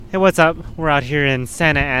Hey, what's up? We're out here in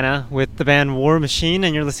Santa Ana with the band War Machine,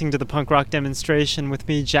 and you're listening to the punk rock demonstration with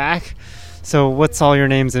me, Jack. So what's all your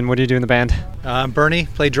names and what do you do in the band? I'm Bernie,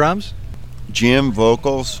 play drums. Jim,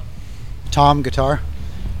 vocals. Tom, guitar.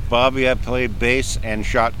 Bobby, I play bass and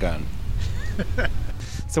shotgun.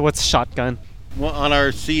 So what's shotgun? Well, on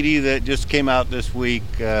our CD that just came out this week,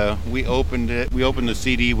 we opened the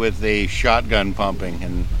CD with a shotgun pumping,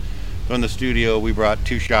 and so in the studio we brought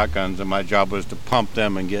 2 shotguns, and my job was to pump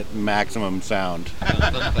them and get maximum sound.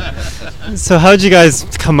 So how'd you guys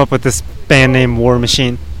come up with this band name War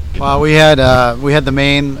Machine? Well, we had the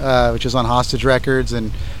main, which is on Hostage Records,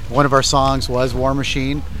 and one of our songs was War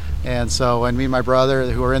Machine. And so when me and my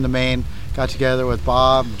brother, who were in the main, got together with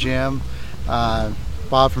Bob, Jim,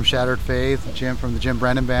 Bob from Shattered Faith, Jim from the Jim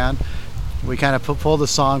Brennan Band, we kind of pulled a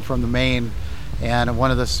song from the main, and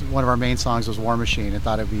one of our main songs was War Machine. I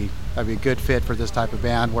thought that'd be a good fit for this type of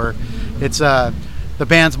band, where it's the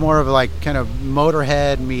band's more of like kind of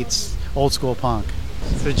Motorhead meets old school punk.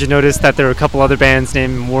 So did you notice that there were a couple other bands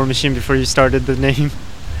named War Machine before you started the name?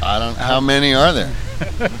 I don't. How many are there?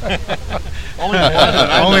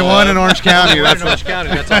 Only one in Orange County. That's Orange County.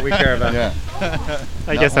 That's all we care about. Yeah.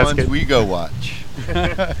 I guess that's good. We go watch.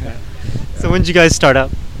 So when did you guys start up?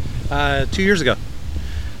 2 years ago.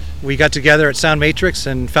 We got together at Sound Matrix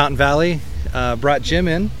in Fountain Valley, brought Jim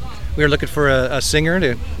in. We were looking for a singer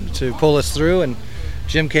to pull us through, and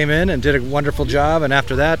Jim came in and did a wonderful job, and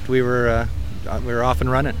after that we were off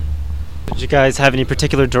and running. Did you guys have any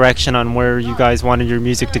particular direction on where you guys wanted your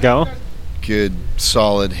music to go? Good,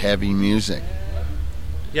 solid, heavy music.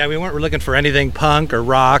 Yeah, we weren't looking for anything punk or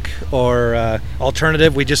rock or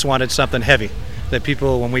alternative. We just wanted something heavy that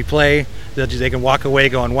people, when we play, they can walk away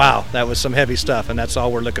going, wow, that was some heavy stuff, and that's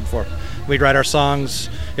all we're looking for. We'd write our songs.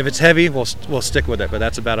 If it's heavy, we'll stick with it, but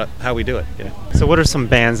that's about how we do it. Yeah. So what are some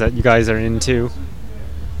bands that you guys are into?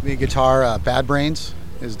 The guitar, Bad Brains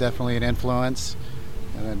is definitely an influence,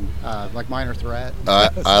 and then like Minor Threat. I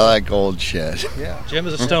like old shit. Yeah. Jim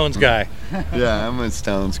is a Stones guy. Yeah, I'm a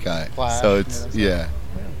Stones guy. Clash, so it's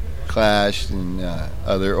Clash and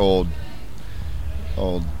other old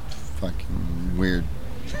fucking weird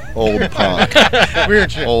old punk.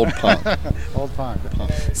 Weird shit. Old punk. Old punk.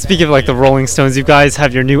 Speaking of like the Rolling Stones, you guys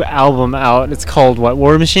have your new album out. It's called what?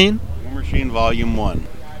 War Machine? War Machine Volume 1.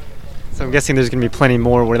 So I'm guessing there's going to be plenty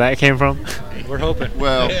more where that came from. We're hoping.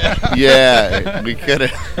 Well, yeah, we could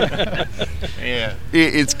have. Yeah.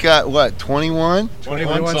 It's got what, 21?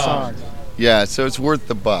 21 songs. Yeah, so it's worth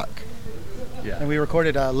the buck. And we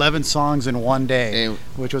recorded 11 songs in one day, And-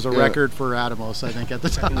 which was a record for Atomos, I think, at the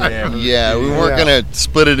time. Yeah, we weren't gonna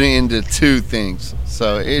split it into 2 things,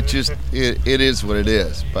 so it is what it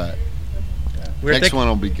is. But next one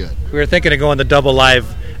will be good. We were thinking of going the double live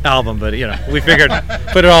album, but we figured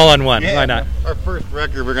put it all on one. Yeah, Why not? Our first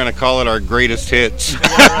record, we're going to call it our greatest hits.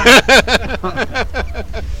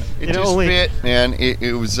 It just fit, man.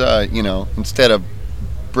 It was, instead of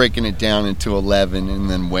breaking it down into 11 and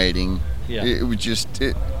then waiting, it was just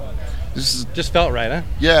Just felt right, huh?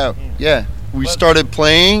 Yeah. We started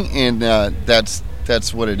playing, and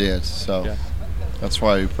that's what it is. So that's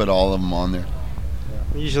why we put all of them on there.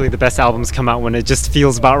 Usually the best albums come out when it just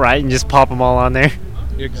feels about right and just pop them all on there.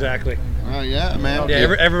 Exactly. Oh yeah, man.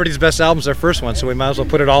 Yeah, everybody's best album's their first one, so we might as well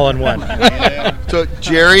put it all in one. So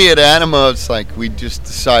Jerry at Atomos, we just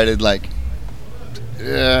decided, let's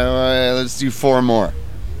do 4 more.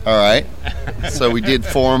 All right. So we did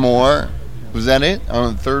 4 more. Was that it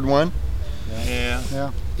on the 3rd one?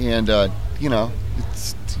 Yeah. And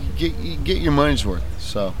it's you get your money's worth.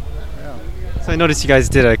 So. So I noticed you guys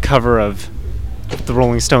did a cover of the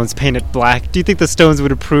Rolling Stones, Paint It Black. Do you think the Stones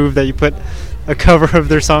would approve that you put a cover of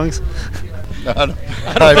their songs? I don't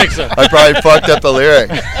think so. I probably fucked up the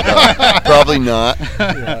lyrics. Probably not.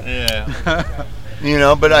 Yeah.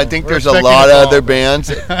 But I think there's a lot of other bands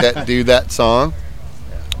that do that song.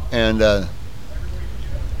 And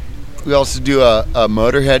we also do a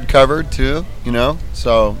Motorhead cover too,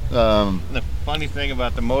 So The funny thing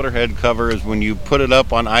about the Motorhead cover is when you put it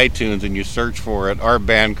up on iTunes and you search for it, our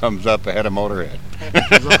band comes up ahead of Motorhead.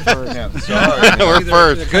 sorry. We're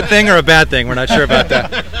first. A good thing or a bad thing? We're not sure about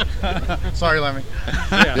that. Sorry, Lemmy.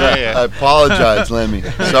 Yeah. I apologize, Lemmy.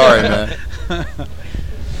 Sorry, man. Well,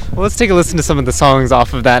 let's take a listen to some of the songs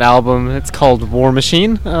off of that album. It's called War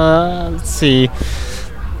Machine. Let's see.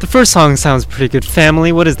 The first song sounds pretty good.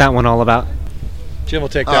 Family. What is that one all about? Jim will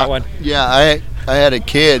take that one. Yeah, I had a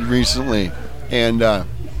kid recently, and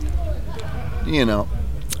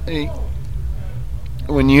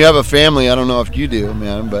when you have a family, I don't know if you do,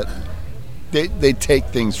 man, but they take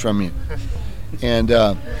things from you, and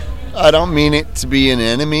I don't mean it to be an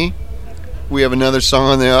enemy, we have another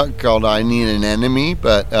song on there called "I Need an Enemy,"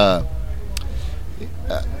 but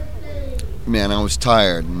man, I was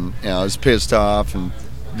tired and I was pissed off, and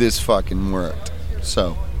this fucking worked.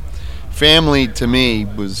 So, family to me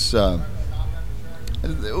was. I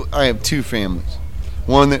have two families.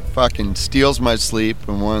 One that fucking steals my sleep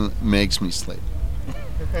and one that makes me sleep.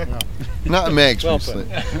 Not makes me sleep.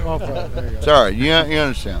 Sorry, you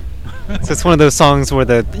understand. So it's one of those songs where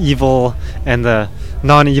the evil and the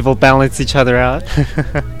non-evil balance each other out.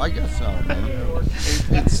 I guess so, man.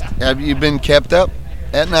 Have you been kept up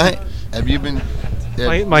at night? Have you been...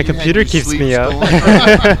 My computer keeps me up.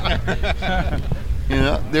 You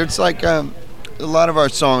know, there's like... a lot of our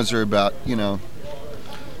songs are about, you know,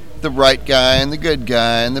 the right guy and the good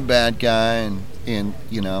guy and the bad guy and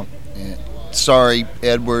you know, sorry,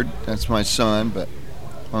 Edward, that's my son, but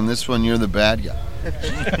on this one, you're the bad guy.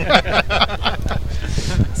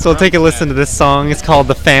 So take a listen to this song. It's called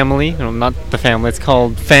The Family. No, not The Family. It's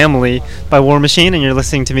called Family by War Machine, and you're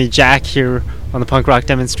listening to me, Jack, here on the punk rock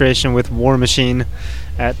demonstration with War Machine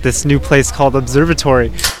at this new place called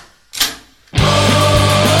Observatory.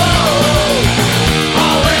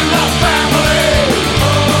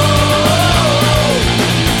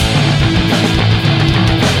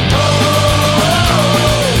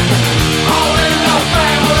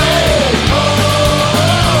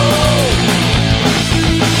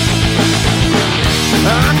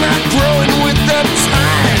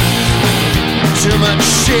 Too much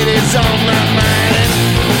shit is on my mind.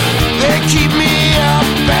 They keep me up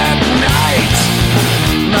at night.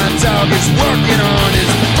 My dog is working on his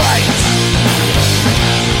bite.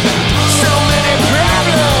 So many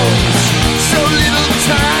problems, so little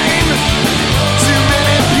time. Too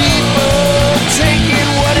many people taking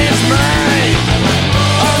what is mine.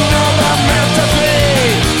 Another mouth to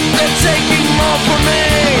play. They're taking more from me.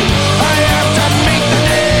 I have to meet the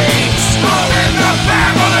needs. All in the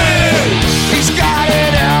family. He's got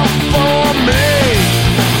it out for me.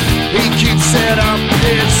 He keeps it up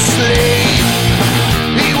his sleeve.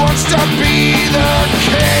 He wants to be the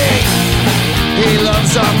king. He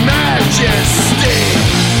loves our majesty.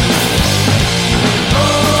 Oh,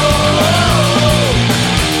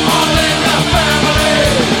 all in the family.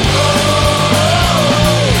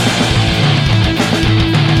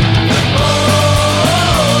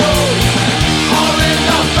 All in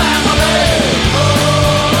the family.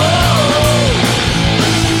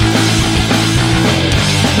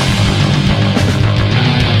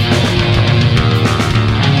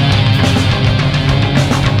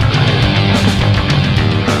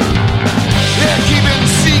 They're keeping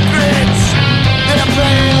secrets. They're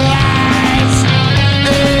playing lies.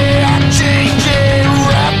 They are changing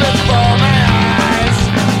right before my eyes.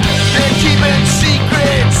 They're keeping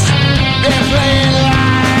secrets. They're playing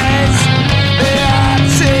lies. They are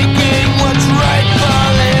taking what's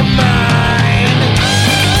rightfully mine.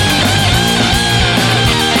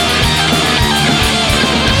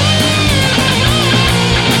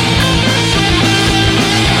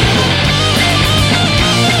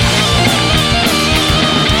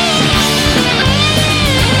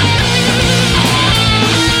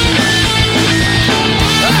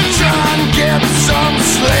 I try and get some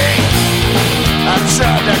sleep. I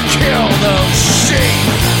tried to kill those sheep.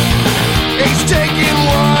 He's taking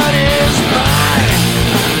what is mine.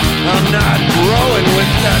 I'm not growing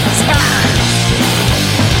with the times.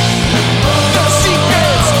 The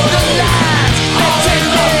secrets, the lies, they're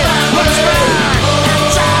taking what's mine. I'm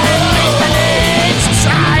trying to meet the needs. I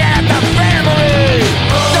am the family.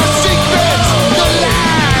 The secrets, the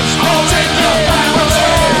lies, they're taking what's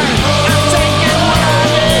mine. I'm taking what I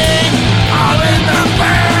need. All in the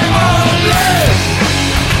family.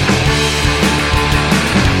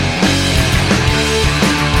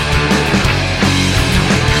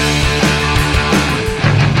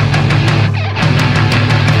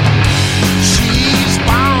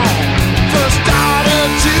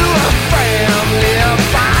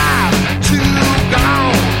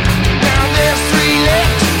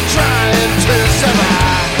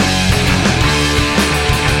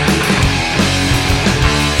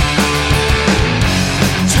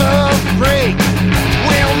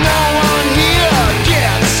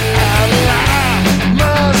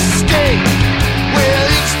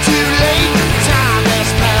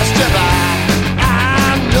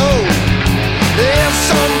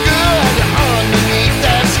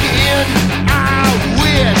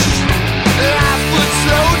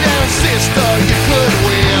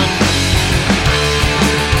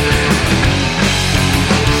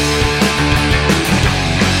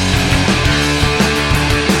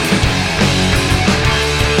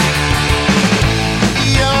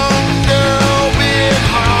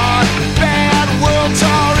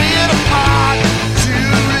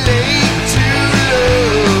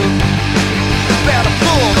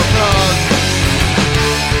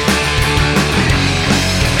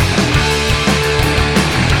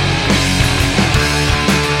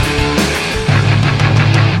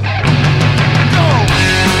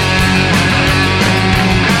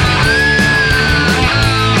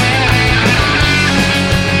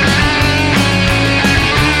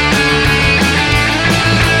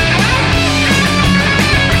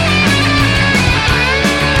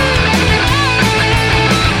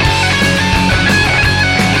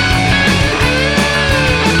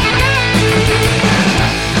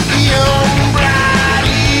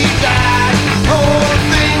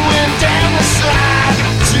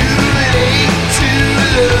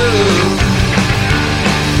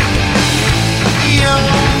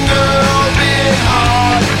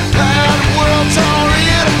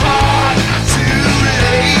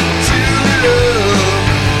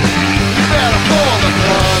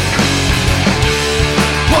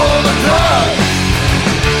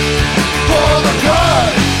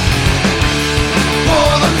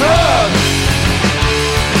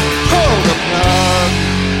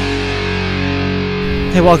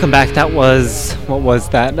 Hey, welcome back. What was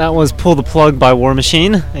that? That was Pull the Plug by War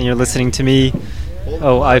Machine, and you're listening to me.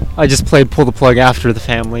 Oh, I just played Pull the Plug after the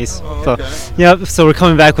Families. Oh, okay. So, yep, so we're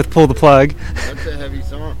coming back with Pull the Plug. That's a heavy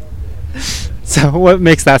song. So what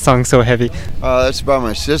makes that song so heavy? That's about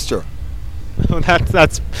my sister.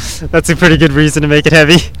 That's a pretty good reason to make it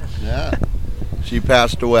heavy. Yeah. She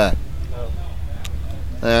passed away.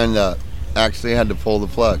 And actually had to pull the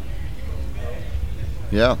plug.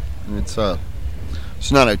 Yeah.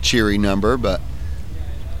 It's not a cheery number, but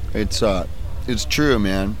it's true,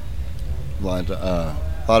 man. A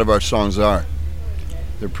lot of our songs are.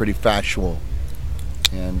 They're pretty factual.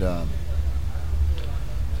 And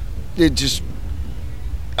it just,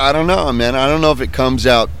 I don't know, man. I don't know if it comes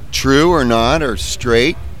out true or not, or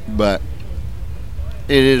straight, but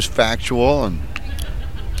it is factual, and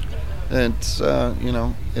it's,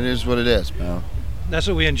 it is what it is, man. That's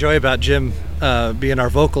what we enjoy about Jim being our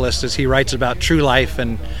vocalist, is he writes about true life,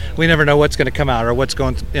 and we never know what's going to come out or what's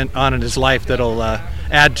going on in his life that'll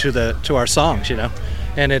add to our songs,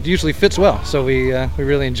 and it usually fits well. So we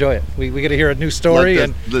really enjoy it. We get to hear a new story Like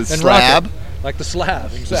and the and slab. rock it. Like the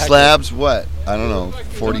slab, exactly. The slab's what? I don't know,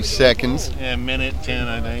 40 seconds. Yeah, minute 10,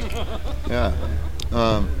 I think. Yeah.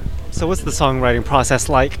 So what's the songwriting process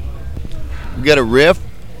like? We got a riff.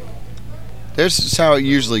 This is how it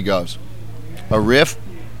usually goes. A riff,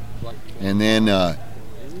 and then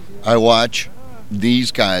I watch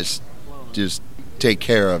these guys just take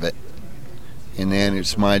care of it, and then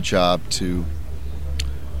it's my job to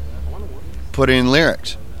put in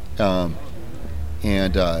lyrics, and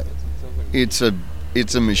it's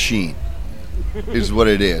a machine, is what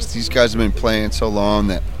it is. These guys have been playing so long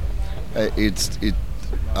that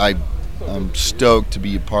I'm stoked to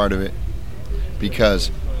be a part of it, because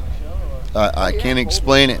I can't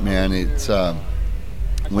explain it, man. It's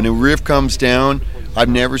when a riff comes down, I've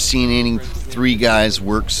never seen any three guys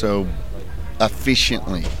work so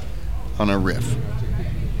efficiently on a riff.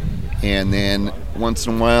 And then once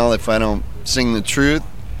in a while, if I don't sing the truth,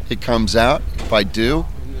 it comes out. If I do,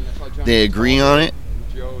 they agree on it.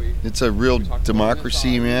 It's a real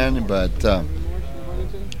democracy, man. But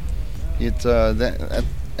it's that's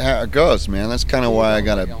how it goes, man. That's kind of why I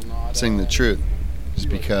gotta sing the truth, is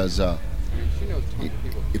because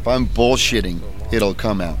if I'm bullshitting, it'll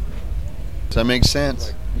come out. Does that make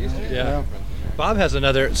sense? Yeah. Bob has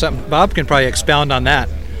something. Bob can probably expound on that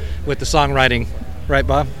with the songwriting, right,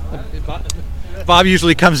 Bob? Bob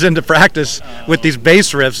usually comes into practice with these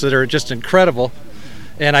bass riffs that are just incredible,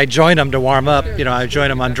 and I join him to warm up. I join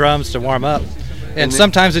him on drums to warm up, and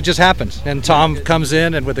sometimes it just happens. And Tom comes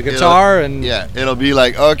in and with the guitar, and it'll be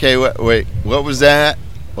like, okay, wait, what was that?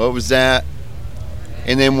 What was that?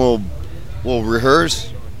 And then we'll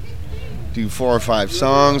rehearse, do 4 or 5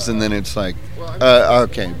 songs, and then it's like,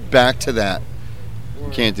 okay, back to that.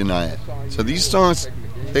 Can't deny it. So these songs,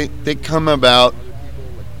 they come about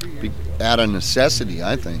out of necessity,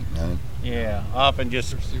 I think, man. Yeah, often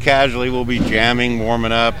just casually we'll be jamming,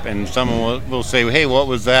 warming up, and someone will say, hey, what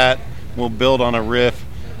was that? We'll build on a riff.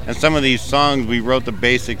 And some of these songs, we wrote the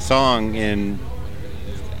basic song in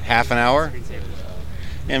half an hour.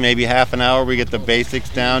 And maybe half an hour we get the basics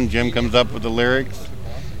down. Jim comes up with the lyrics.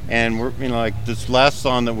 And we're, like this last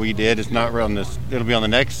song that we did is not on this, it'll be on the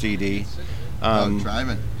next CD.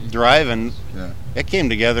 Driving. Yeah. It came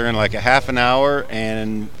together in like a half an hour,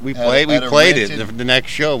 and we played it. The next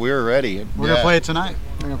show, we were ready. We're gonna play it tonight.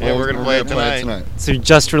 We're gonna play it tonight. So you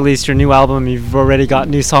just released your new album. You've already got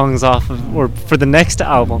new songs off of, or for the next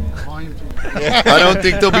album. I don't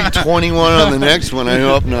think there'll be 21 on the next one. I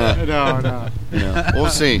hope not. No. Yeah, we'll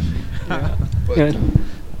see. But,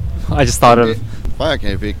 I just thought of. Fuck,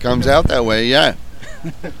 if it comes out that way, yeah.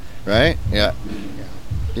 Right? Yeah.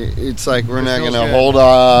 It's like we're not going to hold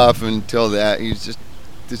off until that. You just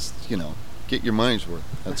get your money's worth.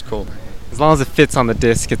 That's cool. As long as it fits on the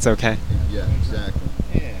disc, it's okay. Yeah, exactly.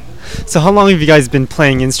 Yeah. So how long have you guys been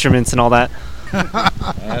playing instruments and all that?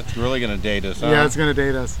 That's really going to date us, huh? Yeah, it's going to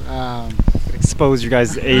date us. Expose your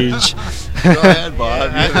guys' age. Go ahead,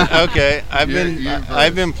 Bob. Okay,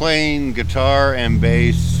 I've been playing guitar and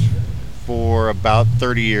bass for about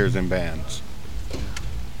 30 years in bands.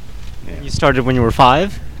 You started when you were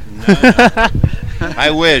 5?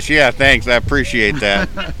 I wish. Yeah, thanks. I appreciate that.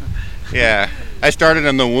 Yeah, I started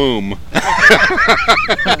in the womb.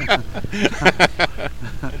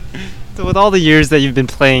 So with all the years that you've been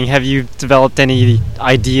playing, have you developed any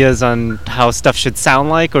ideas on how stuff should sound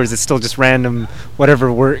like, or is it still just random,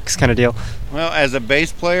 whatever works kind of deal? Well, as a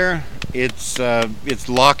bass player, it's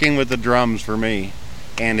locking with the drums for me,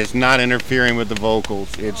 and it's not interfering with the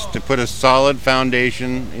vocals. It's to put a solid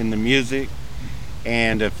foundation in the music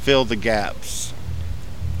and to fill the gaps.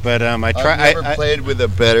 But I I've try. never played with a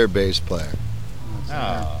better bass player.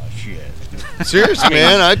 Oh shit! Seriously,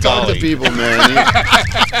 man. I talk to Golly. people, man.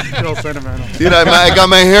 Real sentimental. Dude, I got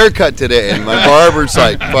my hair cut today, and my barber's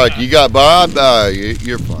like, "Fuck, you got Bob?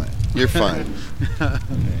 You're fine. You're fine."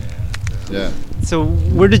 Yeah. So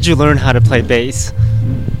where did you learn how to play bass?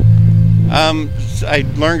 I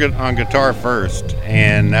learned it on guitar first,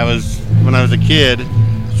 and that was when I was a kid.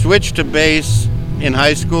 Switched to bass in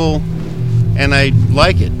high school, and I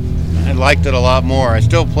like it. I liked it a lot more. I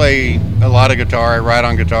still play a lot of guitar. I write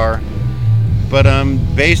on guitar, but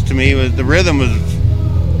bass to me the rhythm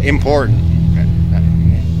was important.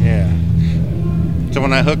 Yeah. So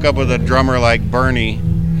when I hook up with a drummer like Bernie,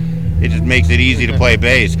 it just makes it easy to play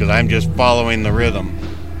bass because I'm just following the rhythm.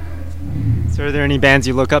 So are there any bands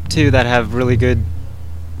you look up to that have really good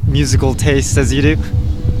musical tastes as you do?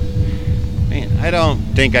 Man, I don't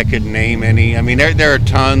think I could name any. I mean, there are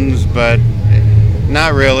tons, but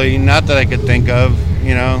not really. Not that I could think of,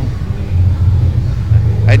 you know.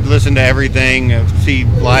 I'd listen to everything, see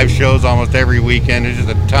live shows almost every weekend. There's just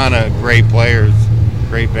a ton of great players,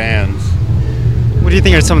 great bands. What do you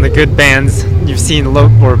think are some of the good bands you've seen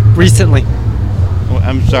or recently? Well,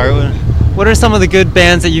 I'm sorry. What are some of the good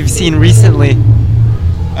bands that you've seen recently?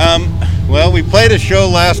 Well, we played a show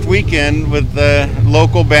last weekend with a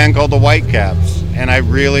local band called the Whitecaps, and I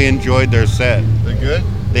really enjoyed their set. They're good?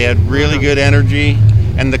 They had really good energy,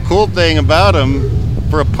 and the cool thing about them,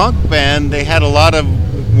 for a punk band, they had a lot of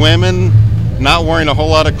women not wearing a whole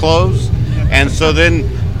lot of clothes, and so then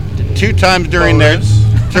two times during their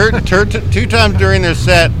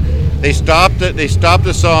set, they stopped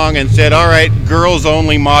the song and said, "All right, girls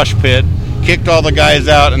only mosh pit." Kicked all the guys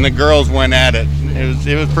out, and the girls went at it.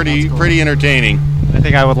 It was pretty entertaining. I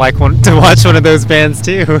think I would like to watch one of those bands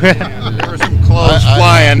too. There were some clothes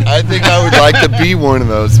flying. I think I would like to be one of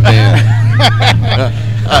those bands.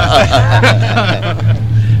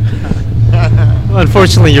 Well,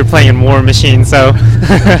 unfortunately, you're playing War Machine, so.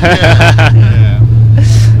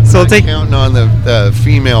 So we'll take. Counting on the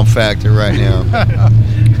female factor right now.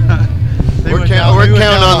 We're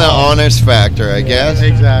counting on the honest factor, I guess.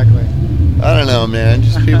 Exactly. I don't know, man.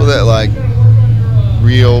 Just people that like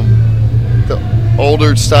real, the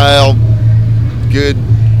older style, good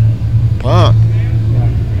punk.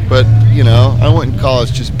 But you know, I wouldn't call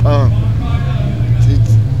it just punk.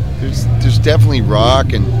 There's definitely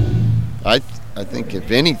rock, and I think if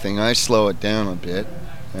anything, I slow it down a bit,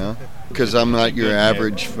 you know, because I'm not your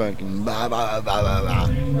average fucking blah blah blah blah blah,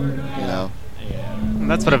 you know.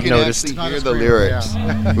 That's what I've You noticed. can actually hear the lyrics,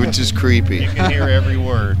 which is creepy. You can hear every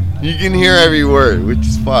word. You can hear every word, which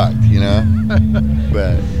is fucked, you know.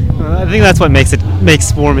 But I think that's what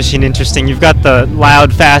makes War Machine interesting. You've got the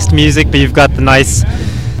loud, fast music, but you've got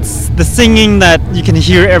the singing that you can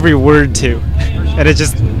hear every word to, and it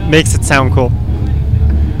just makes it sound cool.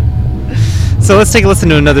 So let's take a listen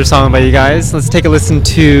to another song by you guys. Let's take a listen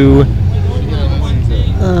to.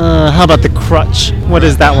 How about The Crutch? What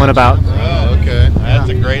is that one about? oh, okay. That's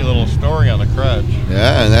a great little story on the Crutch.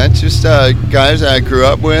 Yeah, and that's just guys I grew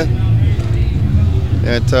up with.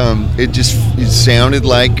 That it sounded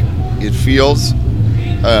like it feels.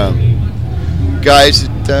 Guys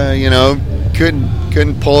that you know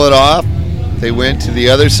couldn't pull it off. They went to the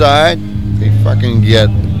other side. They fucking get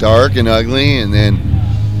dark and ugly, and then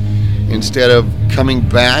instead of coming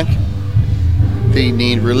back, they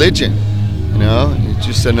need religion. You know, it's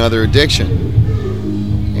just another addiction,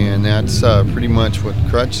 and that's pretty much what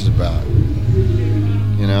Crutch is about.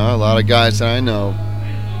 You know, a lot of guys that I know,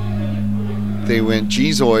 they went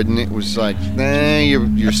G-Zoid, and it was like, nah,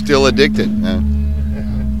 you're still addicted, man.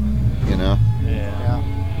 You know.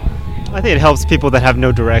 I think it helps people that have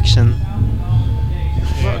no direction.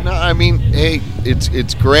 Well, no, I mean, hey,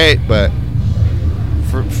 it's great, but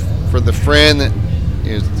for the friend that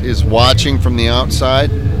is watching from the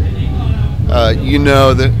outside, you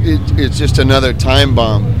know that it's just another time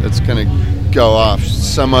bomb that's going to go off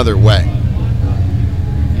some other way.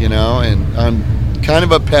 You know, and I'm kind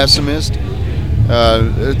of a pessimist.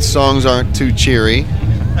 Songs aren't too cheery,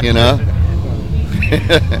 you know.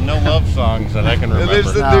 No love songs that I can remember.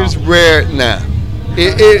 There's rare, nah.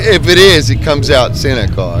 If it is, it comes out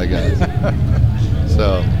cynical, I guess.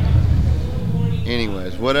 So,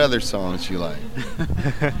 anyways, what other songs you like?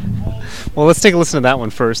 Well, let's take a listen to that one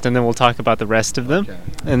first, and then we'll talk about the rest of them. Okay.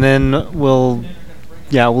 And then we'll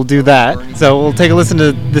do that. So we'll take a listen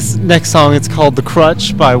to this next song. It's called The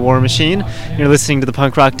Crutch by War Machine. You're listening to the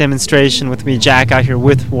Punk Rock Demonstration with me, Jack, out here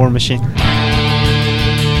with War Machine.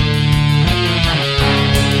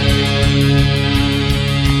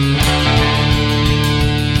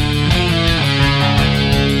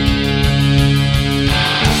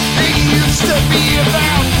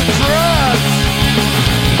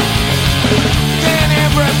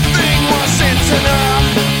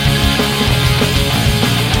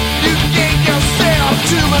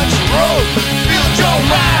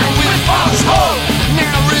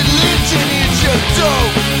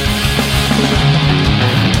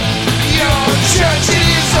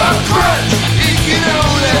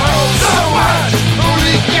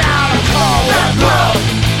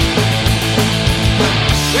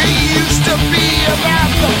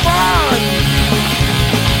 have the fun.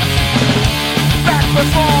 Back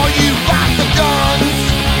before you got the guns.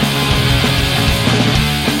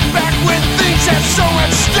 Back when things had so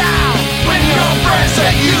much style. When your friends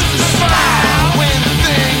that used to smile. When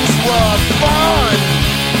things were fun.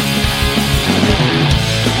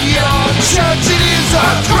 Your church, it is a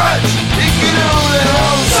grudge. It can only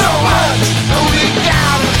hold so much. Only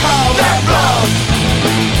God will call that love.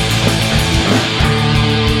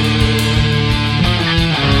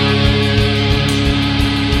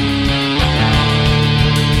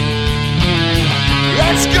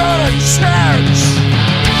 Let's go to church.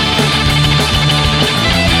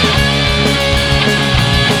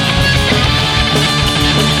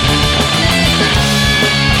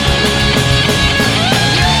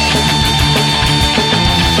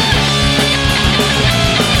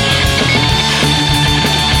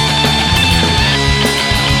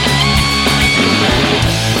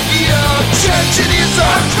 Your church, it is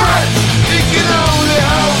a grudge. It can only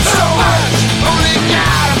hold so much. Only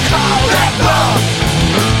God will call that love.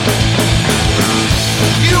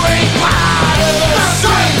 You ain't part of the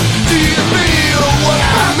same. Do you feel what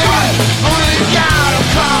I mean? Only God will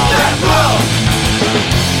call that love.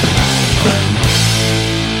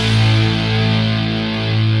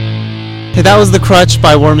 Hey, that was The Crutch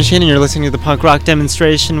by War Machine, and you're listening to the punk rock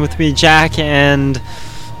demonstration with me, Jack. And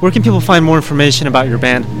where can people find more information about your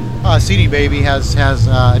band? CD Baby has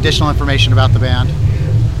additional information about the band.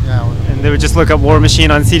 Yeah, And they would just look up War Machine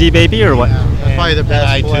on CD Baby, or what? that's probably the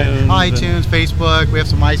best way. iTunes. iTunes, Facebook. We have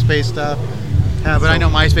some MySpace stuff. But I know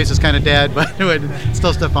MySpace is kind of dead, but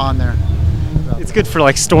still stuff on there. It's good for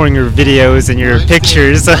like storing your videos and your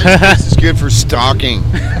pictures. It's good for stalking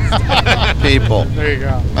people. There you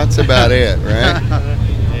go. That's about it, right?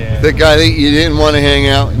 The guy that you didn't want to hang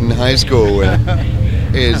out in high school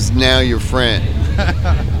with is now your friend.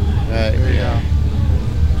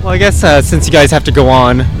 Well, I guess since you guys have to go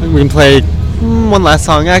on, we can play one last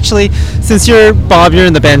song. Actually, since you're Bob, you're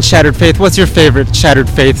in the band Shattered Faith. What's your favorite Shattered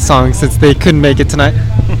Faith song since they couldn't make it tonight?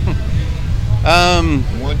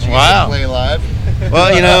 Once you Wow. play live.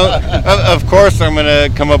 Well, you know, of course I'm gonna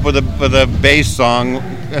come up with a bass song,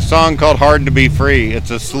 a song called "Hard to Be Free."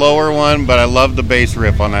 It's a slower one, but I love the bass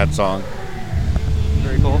riff on that song.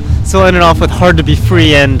 Very cool. So we'll end it off with Hard to Be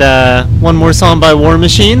Free and one more song by War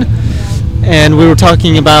Machine. And we were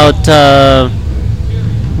talking about,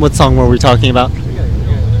 what song were we talking about?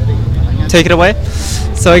 Take it away.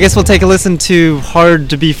 So I guess we'll take a listen to Hard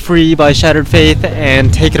to Be Free by Shattered Faith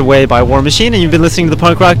and Take It Away by War Machine. And you've been listening to the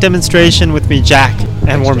punk rock demonstration with me, Jack,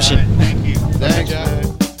 and War Machine. Thank you. Thanks.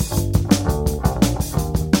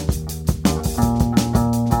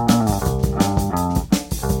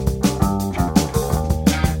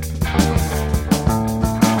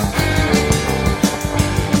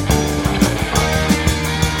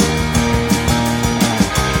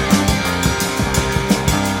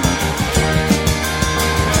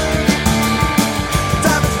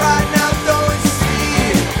 Time is right now, don't you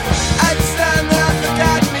see? I stand there, look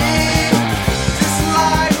at me, just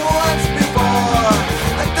like once before.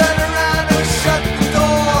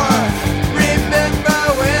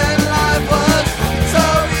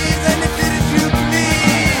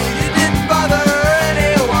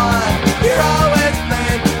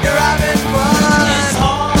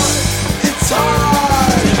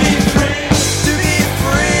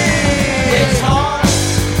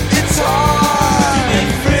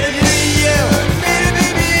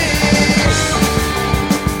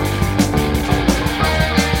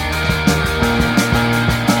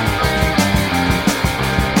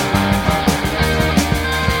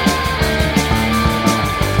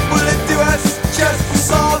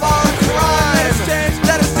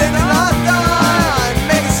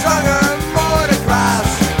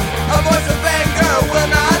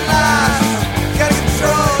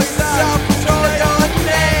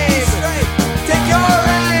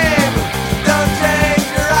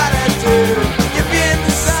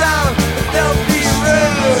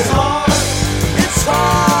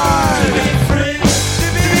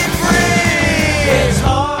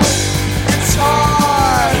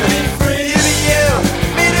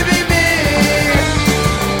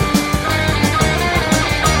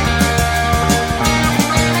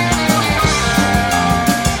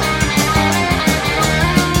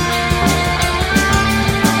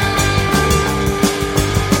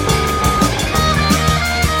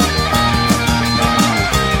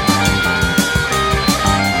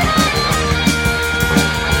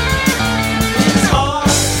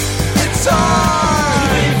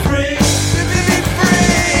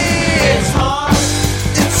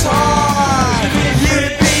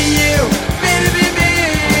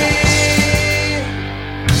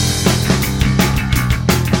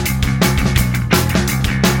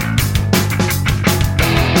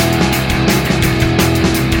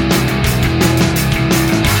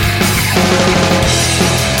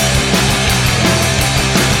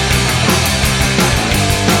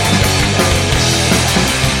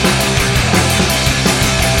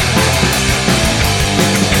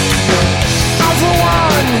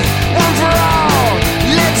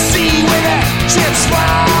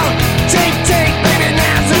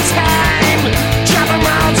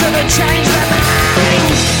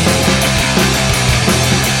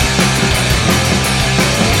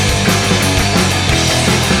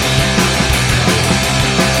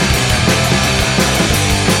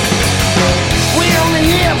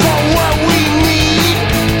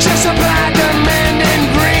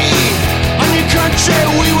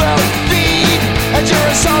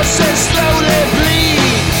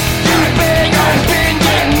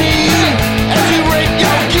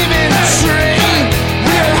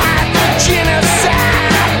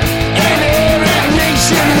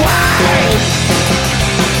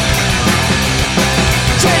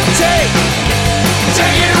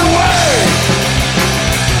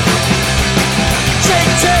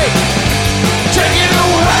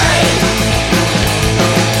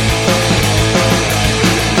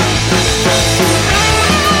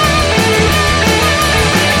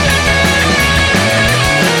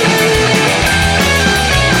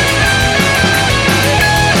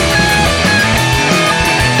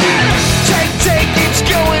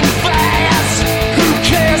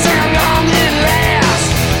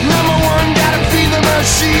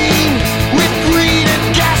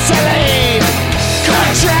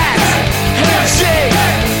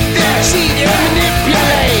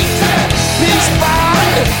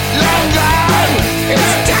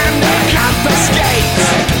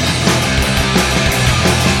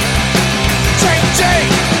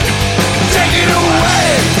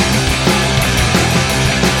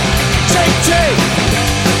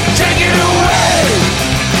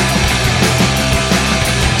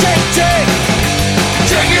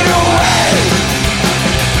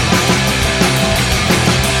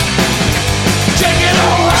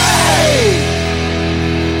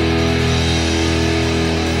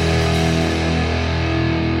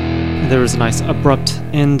 there was a nice abrupt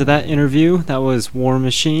end to that interview. That was War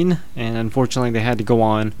Machine, and unfortunately they had to go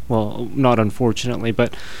on. Well, not unfortunately,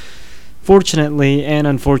 but fortunately and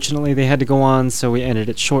unfortunately they had to go on, so we ended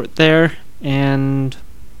it short there, and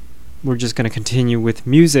we're just going to continue with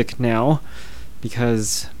music now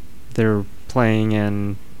because they're playing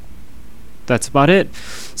and that's about it.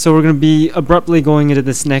 So we're going to be abruptly going into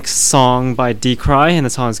this next song by Decry, and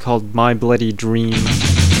the song is called My Bloody Dream.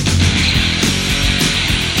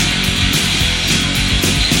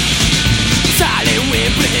 Silent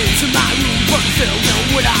wind blew into my room, burn filled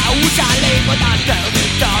and wood I wish I lay, but I felt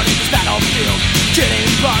it down in this battlefield.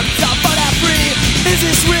 Killing bugs up for that free. Is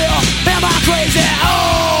this real? Am I crazy?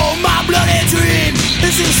 Oh, my bloody dream.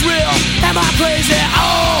 Is this real? Am I crazy?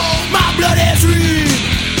 Oh, my bloody dream.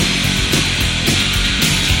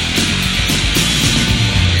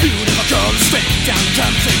 Beautiful girl, straight down,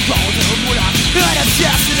 comes and rolls in the water. And it's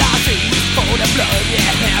just that I see for the blood,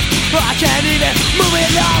 yeah. I can't even move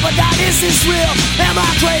it on, but that is this real? Am I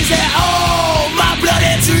crazy? Oh, my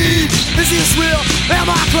bloody dream. Is this real? Am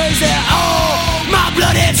I crazy? Oh, my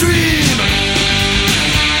bloody dream.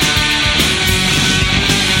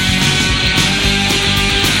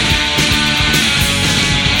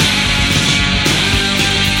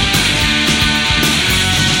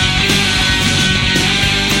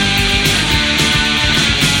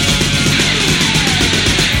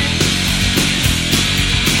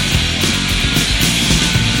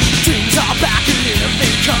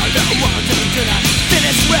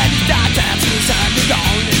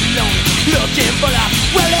 Looking for the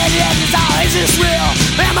well it is all. Is this real?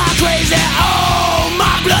 Am I crazy? Oh,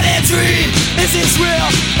 my bloody dream. Is this real?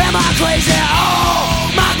 Am I crazy?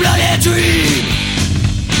 Oh, my bloody dream.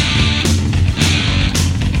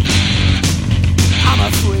 I'm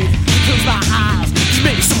afraid, close my eyes.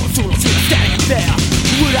 Maybe someone sort of standing there.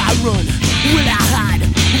 Will I run? Will I hide?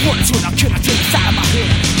 What's when I cannot get inside of my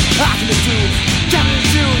head? I can do it, down in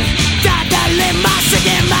June. That live my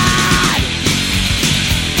singing mind.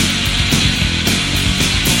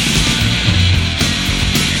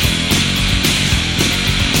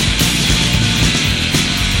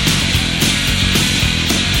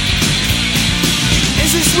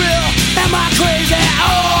 Is this real? Am I crazy?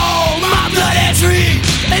 Oh, my bloody dream.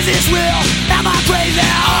 Is this real? Am I crazy?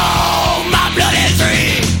 Oh, my bloody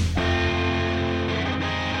dream.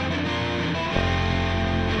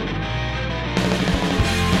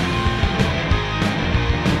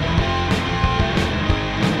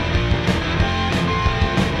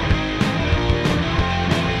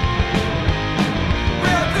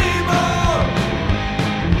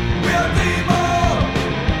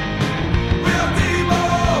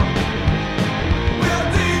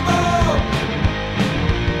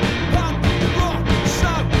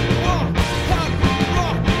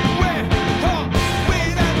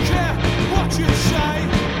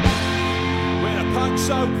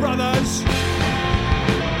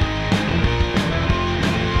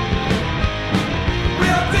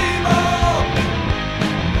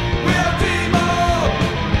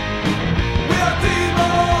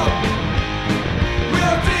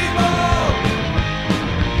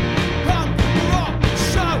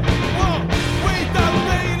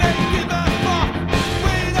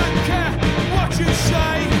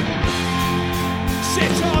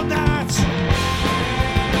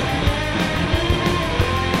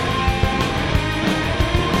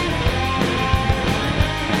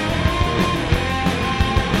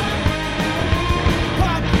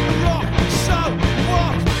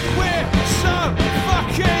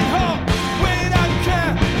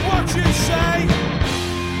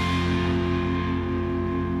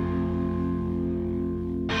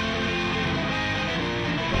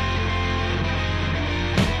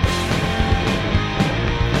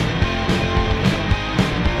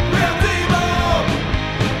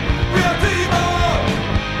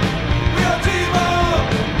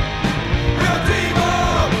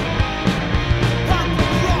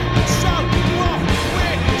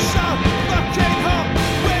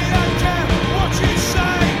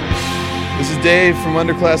 Dave from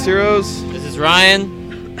Underclass Heroes. This is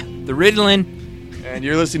Ryan, the Riddlin'. And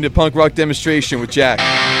you're listening to Punk Rock Demonstration with Jack.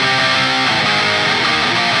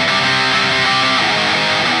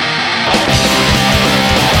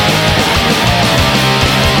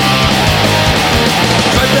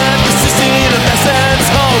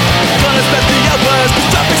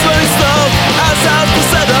 Heroes.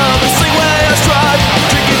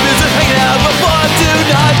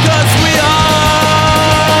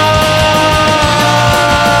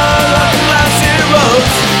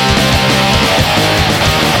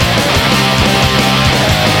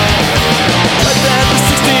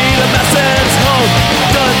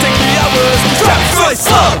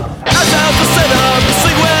 ourselves to sit up and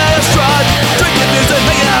sing with a strut, drinking music,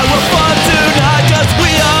 hanging out with fun tonight, 'cause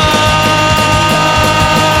we are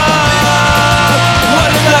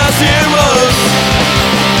working class heroes.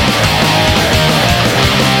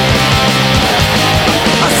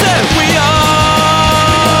 I said we are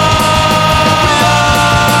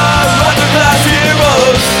working class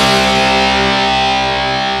heroes.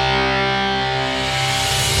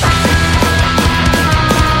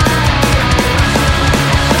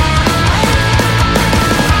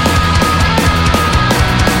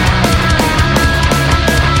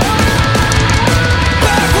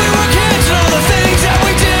 Back we were kids and all the things that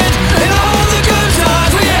we did, and all the good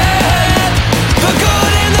times we had, the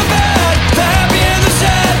good and the bad, the happy and the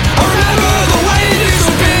sad. I remember the way it used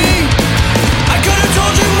to be. I could have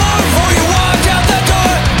told you more before you walked out that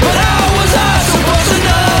door, but how was I supposed to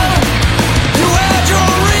know? You had your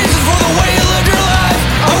own reasons for the way you lived your life.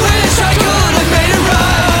 I wish I could have made it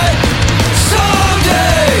right.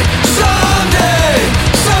 Someday, someday,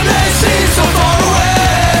 someday seems so far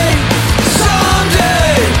away.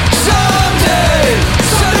 Someday, someday,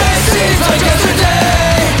 someday seems like yesterday.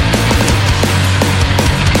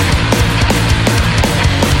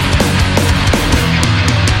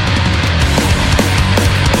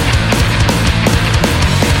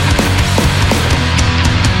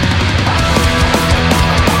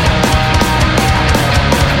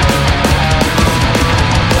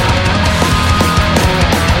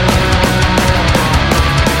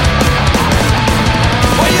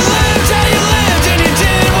 Well, you lived how you lived and you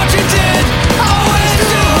did what you did, always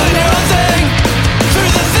doing your own thing.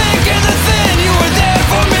 Through the thick and the thin, you were there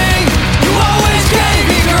for me. You always gave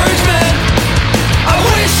me encouragement. I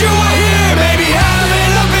wish you were here, maybe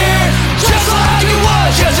having a beer, just like it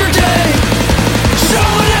was yesterday.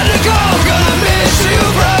 Someone had to go, I'm gonna miss you,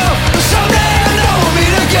 bro. But someday I know we'll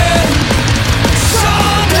meet again.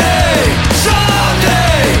 Someday,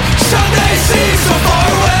 someday, someday seems so far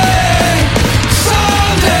away.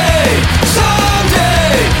 Someday,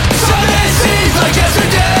 someday, someday seems like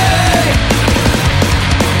yesterday.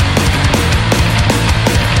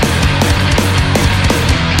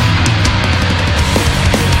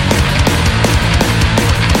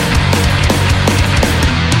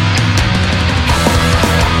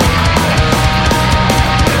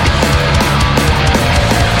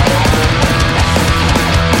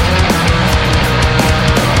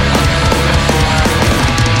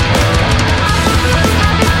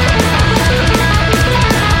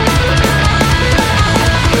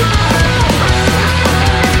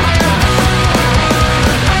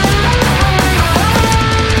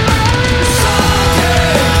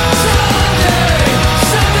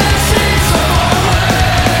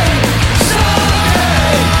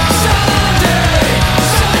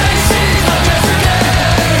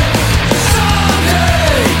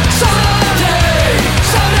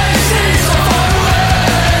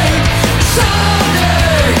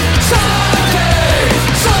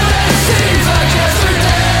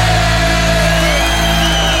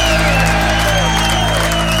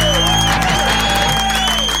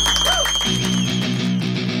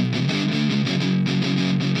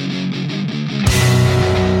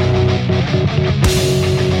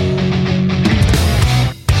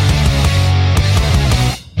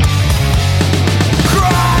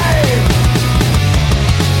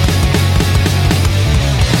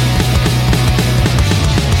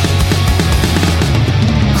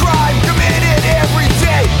 Crime committed every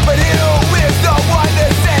day, but who is the one to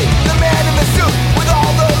say? The man in the suit with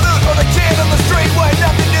all the loot, or the kid on the street with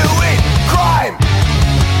nothing to eat? Crime!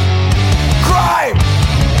 Crime!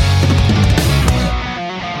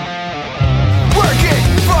 Working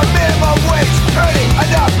for minimum wage, earning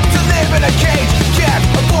enough to live in a cage. Can't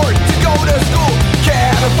afford to go to school,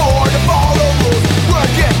 can't afford to follow rules.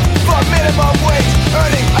 Working for minimum wage,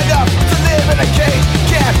 earning enough to live in a cage.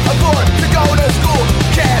 Can't afford to go to school,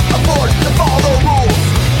 can't afford to follow rules.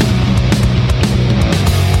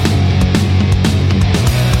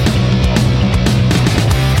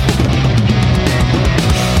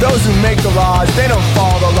 Those who make the laws, they don't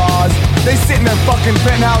follow the laws. They sit in their fucking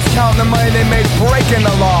penthouse counting the money they make breaking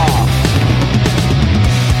the law.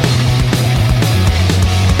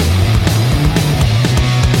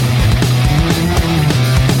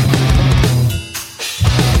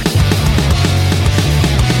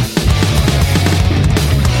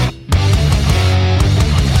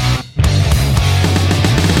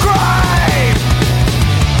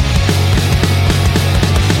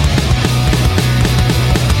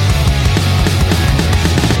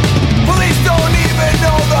 Police don't even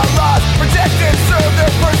know the laws, protect and serve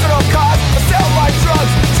their personal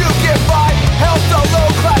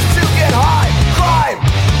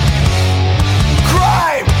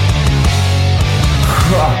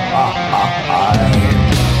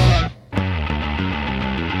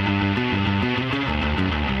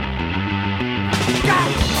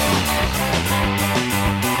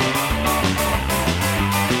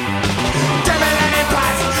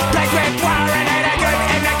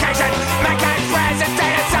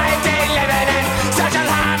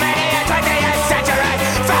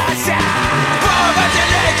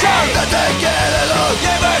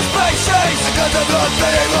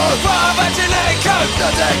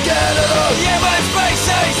nothing can alone. Yeah, my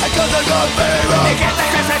faces. I got to go very wrong. You get the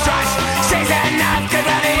Christmas rush, season up, cause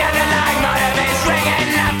all the underlying motive is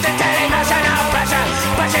ringing up the daily emotional pressure,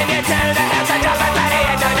 pushing you to the hills and dropping money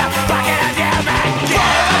into the pocket of your man.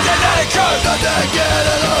 Nothing can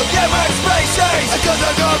alone. Yeah, my faces. I got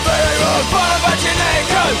to go very wrong.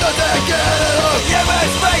 Nothing can alone. Yeah, my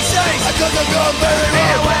faces. I got to go very We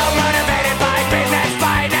are wrong. well motivated by business,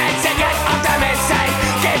 finance, and yet optimistic.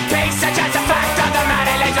 Give peace a chance to fact of the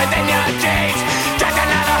money lies within your genes. Just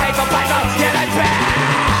another hateful puzzle, you're the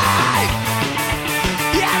bad.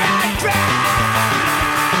 You're the bad.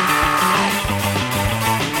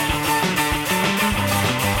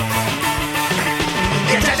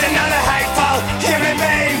 You're just another hateful human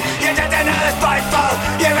being. You're just another spiteful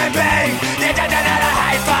human being. You're just another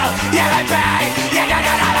hateful human being. You're just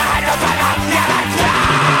another hateful puzzle, you're the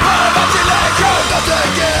bad.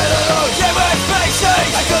 Nothing can alone. Yeah, my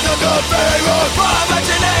faces. I got to go very wrong. For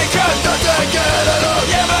imagination. Nothing can alone.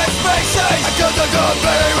 Yeah, my faces. I got to go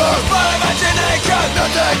very wrong. For imagination.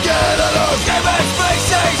 Nothing can alone. Yeah, my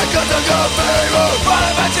faces. I got to go very wrong. For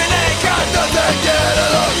imagination. Nothing can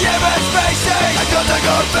alone. Yeah, my faces. I got to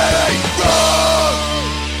go very wrong.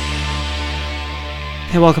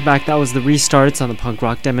 Hey, welcome back. That was the Restarts on the Punk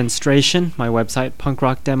Rock Demonstration. My website,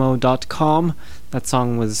 punkrockdemo.com. That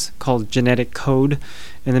song was called Genetic Code.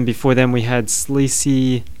 And then before them we had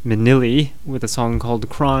Sleazy Manili with a song called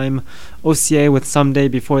Crime. OCA with Someday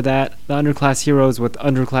before that. The Underclass Heroes with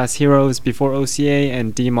Underclass Heroes before OCA.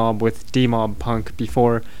 And D-Mob with D-Mob Punk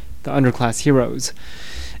before the Underclass Heroes.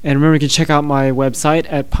 And remember, you can check out my website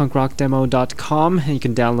at punkrockdemo.com. And you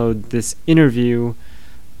can download this interview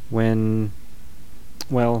when...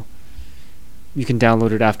 well, you can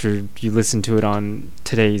download it after you listen to it on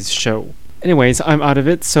today's show. Anyways, I'm out of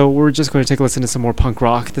it, so we're just going to take a listen to some more punk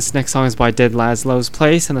rock. This next song is by Dead Laszlo's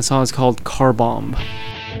Place, and the song is called Car Bomb.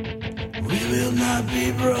 We will not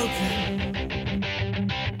be broken.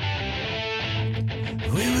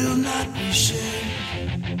 We will not be shamed.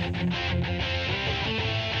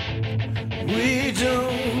 We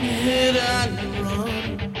don't hit and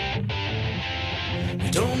run. We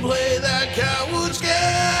don't play that coward's game.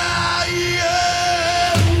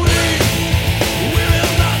 We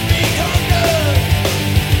will not be conquered.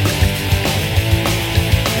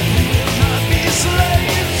 We will not be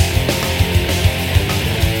slaves.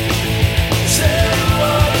 Say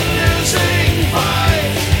what a losing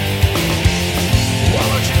fight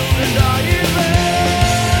while our children die in vain.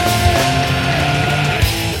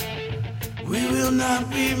 We will not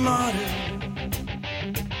be martyred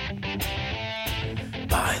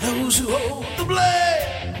by those who hold the blame.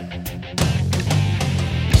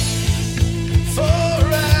 For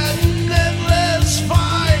an endless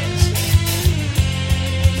fight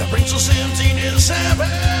that brings us emptiness and pain.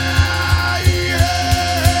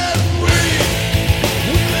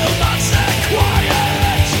 We will not stay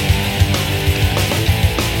quiet.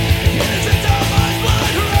 Innocent our minds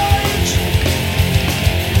blind rage,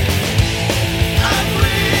 and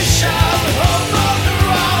we shall hold on the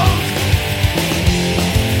road.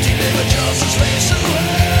 Deliver justice face to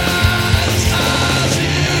hands as you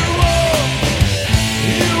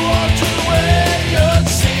walked away,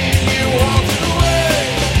 unseen, you walked away.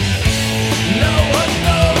 No one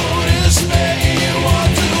noticed me, you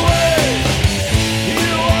walked away.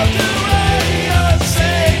 You walked away,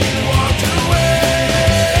 unseen, you walked away.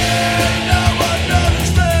 No one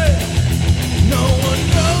noticed me, no one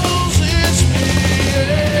knows it's me.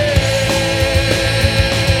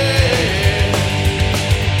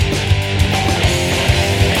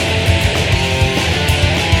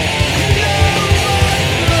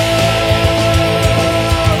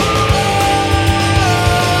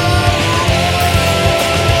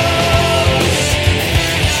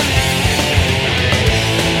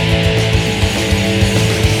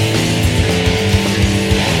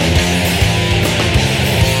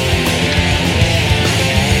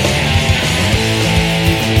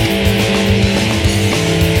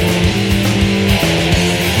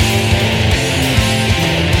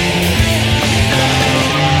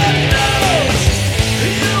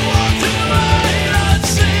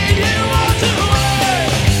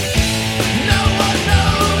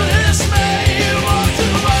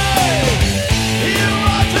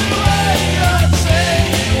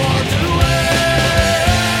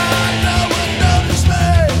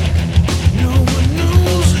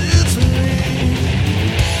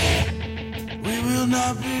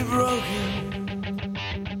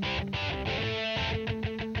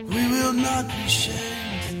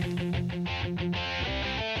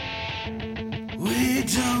 We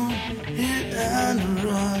don't hit and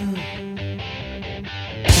run.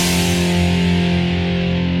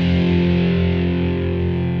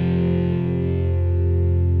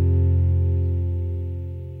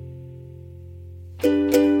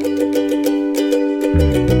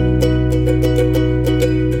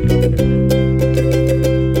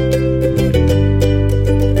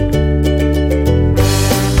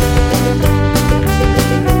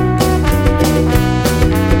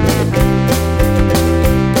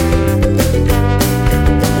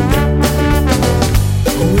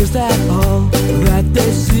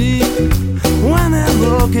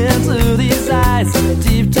 eyes.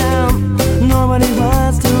 Deep down, nobody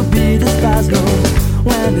wants to be despised. No,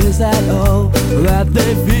 when is that all that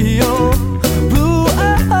they feel? Blue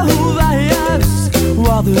vibes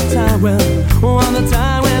all the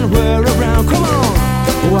time when we're around. Come on,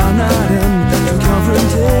 I'm not into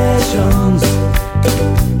confrontations.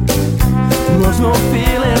 There's no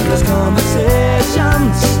feeling, there's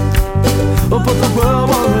conversations. But the world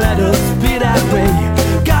won't let us be that way.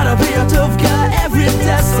 Gotta be a tough guy every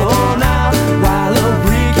day. So now, while a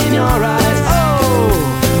freak in your eyes, oh,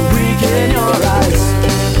 freak in your eyes.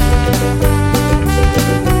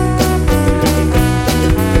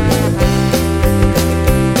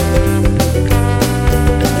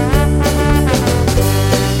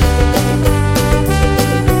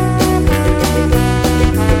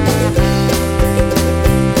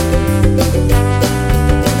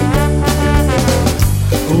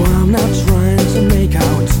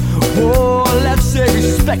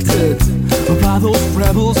 Respected by those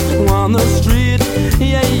rebels on the street,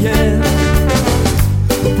 yeah, yeah.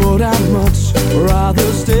 But I'd much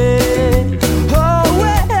rather stay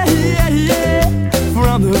away, yeah, yeah,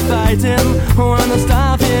 from the fighting and the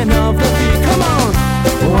stomping of the feet. Come on,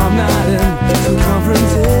 I'm not into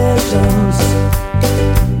confrontations.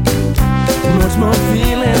 Much more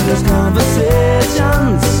feeling, there's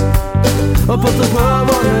conversations. But the world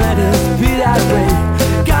won't let it be that way.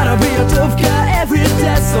 Gotta be a tough guy every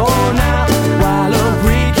day. So now, while I'm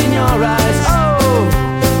weak in your eyes, oh,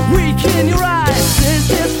 weak in your eyes. Is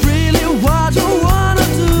this really what you wanna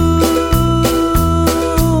do?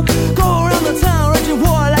 Go around the town raging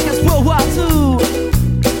war like it's World War II.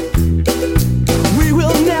 We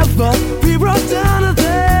will never be brought down to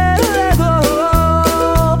that level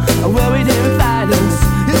where we didn't violence,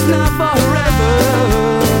 it's not forever.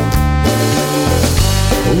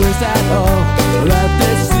 Is that all that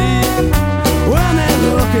they see when they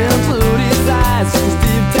look into these eyes? 'Cause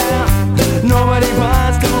deep down, nobody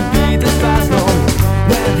wants to be despised. No,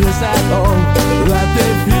 when is that all that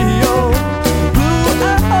they feel? Blue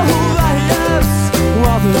vibes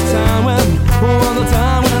all the time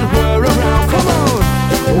when we're around. Come on,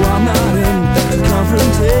 I'm not into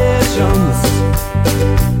confrontations.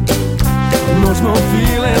 Much more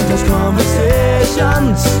feeling, just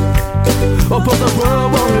conversations. Oh, but the world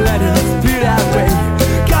won't let it be that way.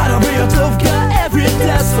 Gotta be a tough guy every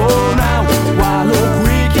day. So now, while look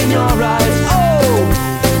weak in your eyes, oh,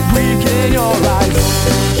 weak in your eyes.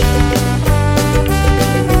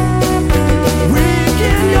 Weak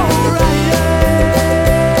in your eyes.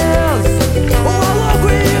 Oh, I look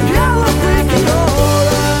weak in your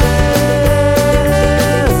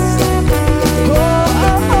eyes. Oh, oh,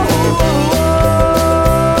 oh, oh, oh.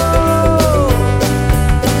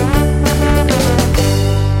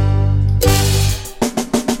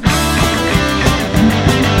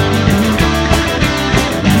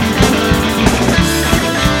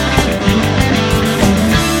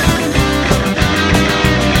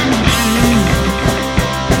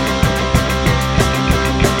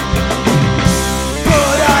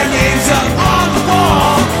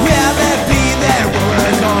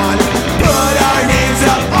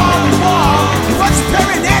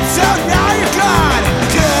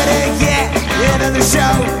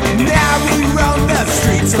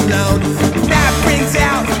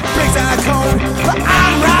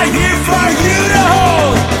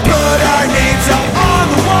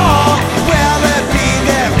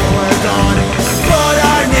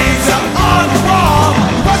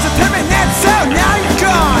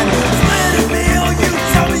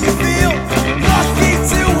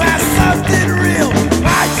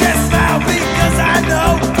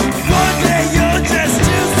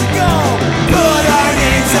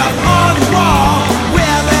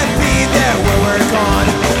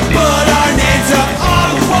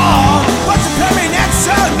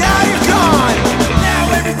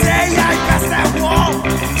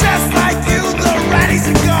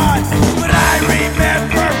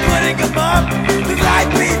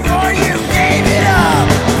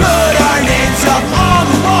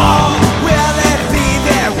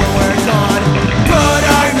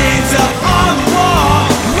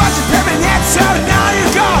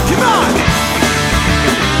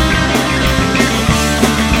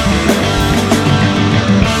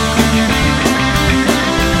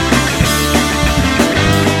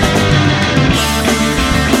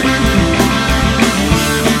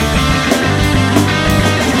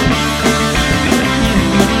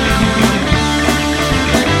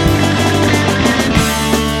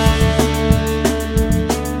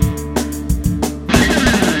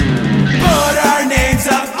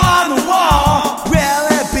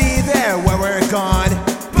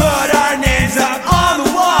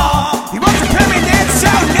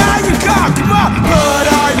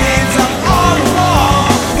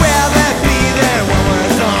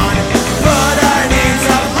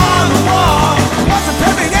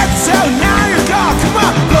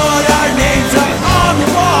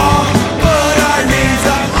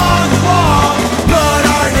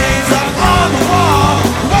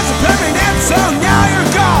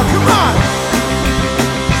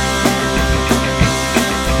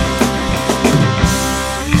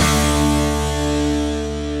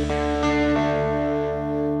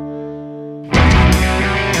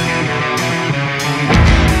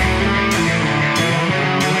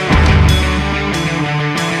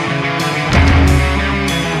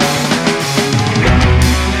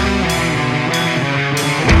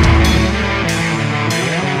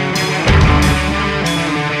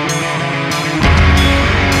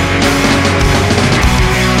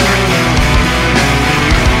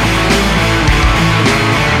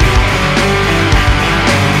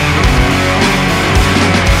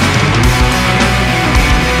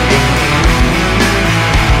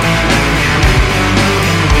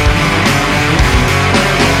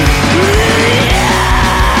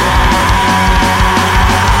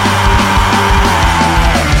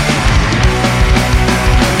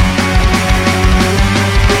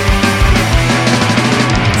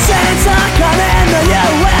 the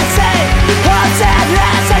USA. All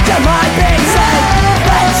sadness that you might be saved.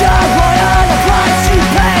 Bet your royal the price you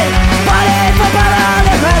pay. Body for battle,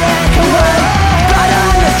 the American way. Blood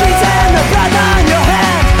on the streets and the blood on your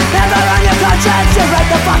hands. Never on your conscience, you read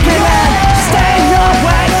the fucking land. Stay your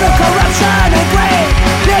way through corruption and greed.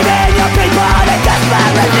 Leaving your people in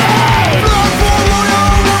desperate need. Blood for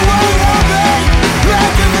royal, the way of it.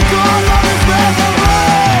 Black in the cause of his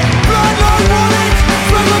referee. Blood like bullets,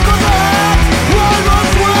 swing across the hands. One on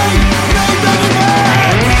swing, make them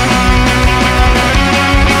demand.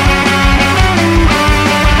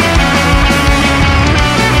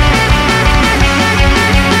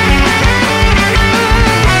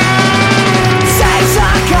 Saints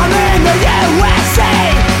are coming, the USA.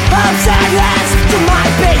 Upset last to my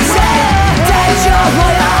BC. Take your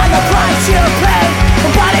royal, the price you pay. A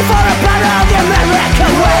body for a battle, the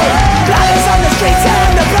American way. Blood is on the streets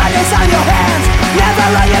and the blood is on your hands. Never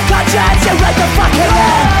on your conscience, you read the fucking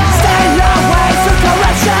land. Stay your way through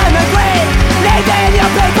corruption and greed. Leaving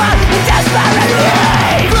your people in desperate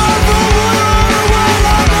need. Blood for royal, the way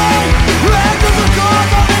of me. Red is the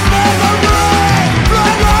cause of his misery.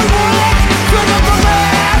 Blood like bullets, swing across the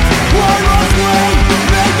hands. One more swing,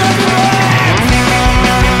 make them demand.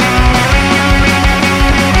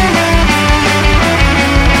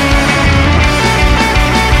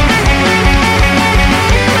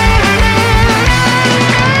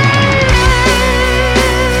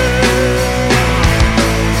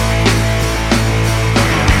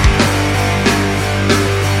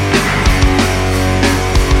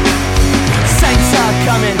 Saints are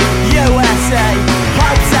coming, USA.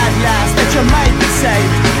 Hopes at last that you might be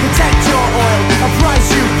saved. Protect your oil, a price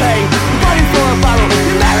you pay. Body for a barrel, the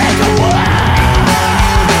American way.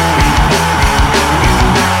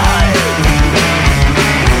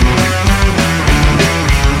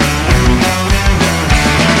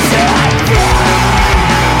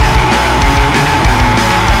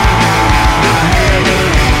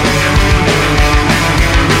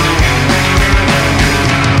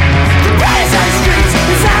 The price on the streets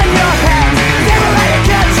is on your hands. Never let it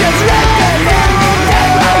catch you, let it in.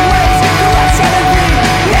 Never waste corruption and greed.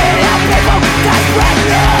 Leading our people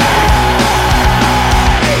desperately.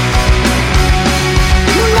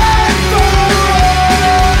 Run for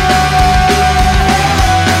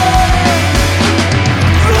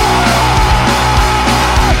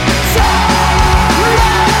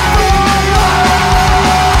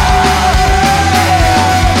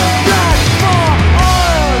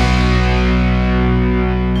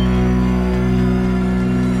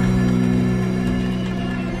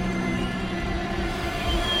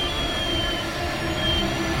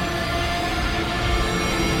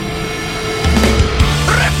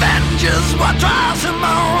Revenge is what drives him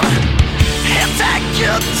on. He'll take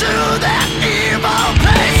you to that evil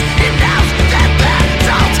place. He knows that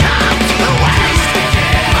don't come to waste.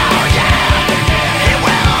 Oh yeah, he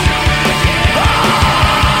will. Oh,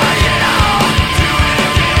 you know.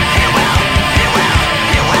 He will, he will,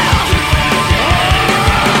 he will.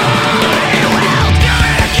 He will do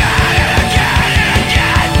it again and again and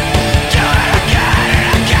again. Do it again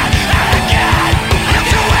and again and again. He'll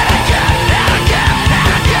do it again and again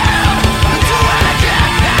and again. Do it again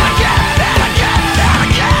and again and again and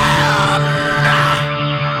again.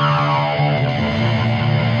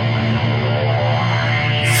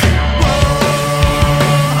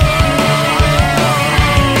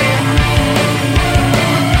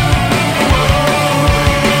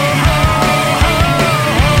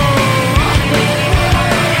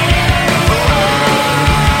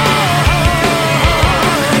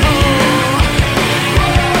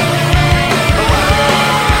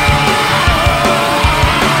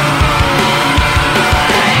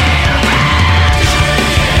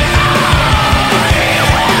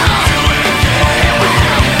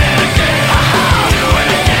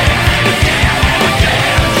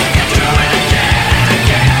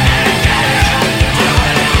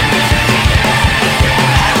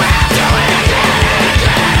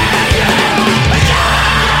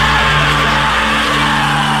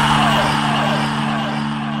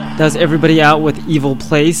 That was Everybody Out with Evil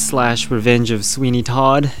Place / Revenge of Sweeney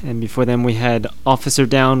Todd. And before them we had Officer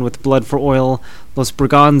Down with Blood for Oil, Los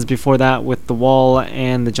Brigands before that with The Wall,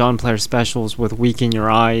 and the John Player Specials with Weak in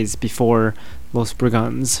Your Eyes before Los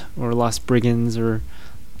Brigands, or Los Brigands, or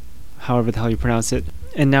however the hell you pronounce it.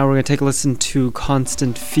 And now we're going to take a listen to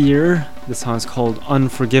Constant Fear. The song is called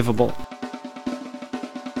Unforgivable.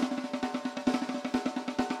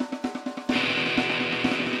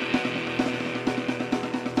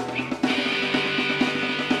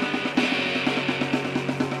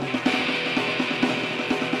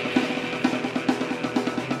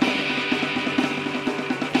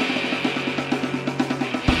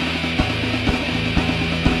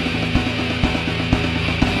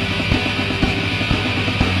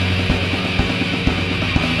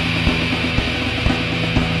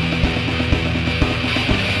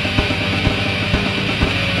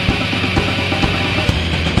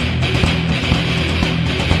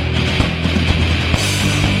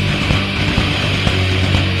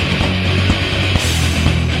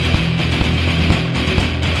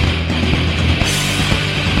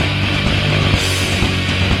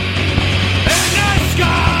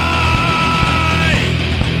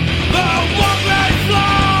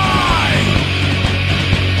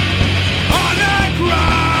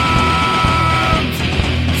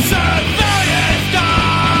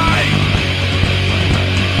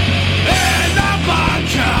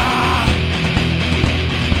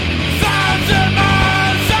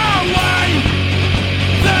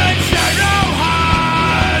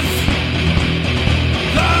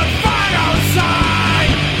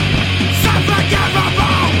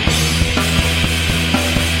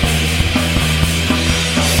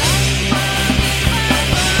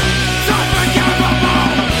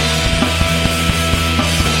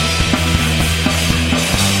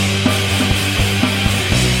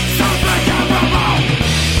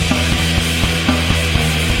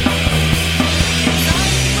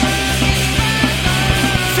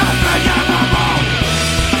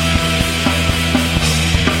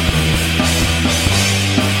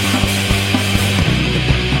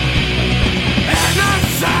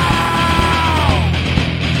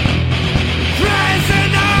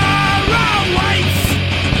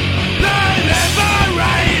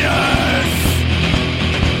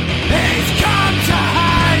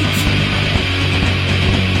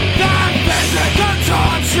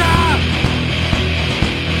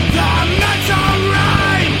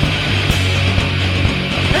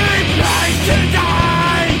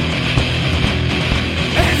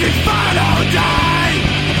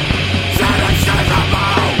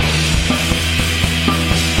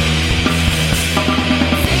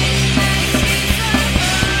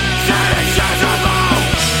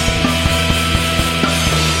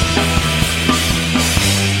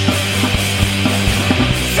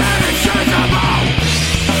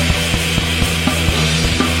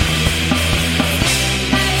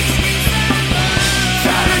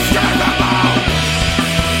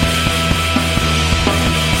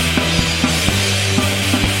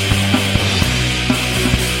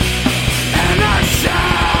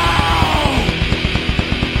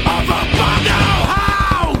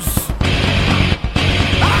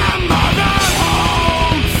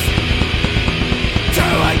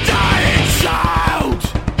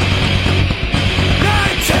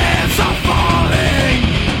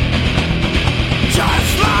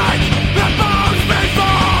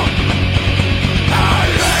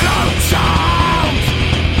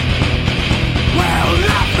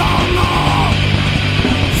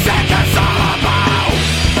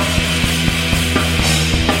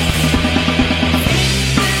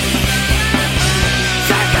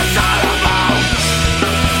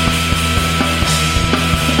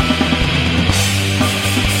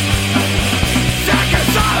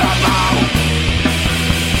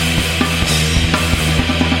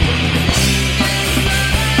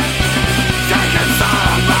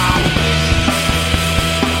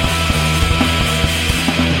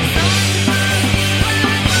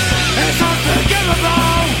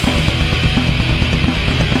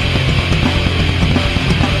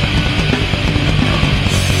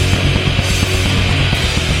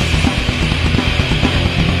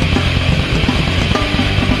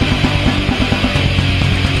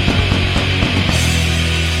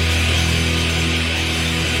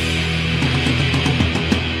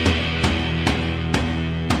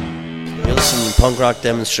 Punk Rock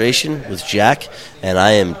Demonstration with Jack, and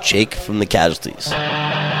I am Jake from the Casualties.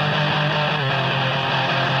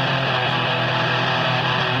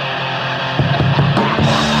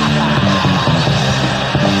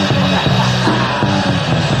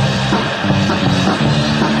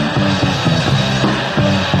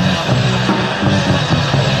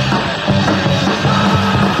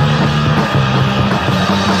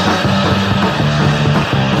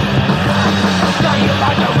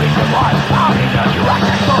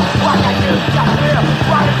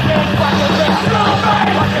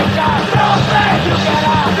 What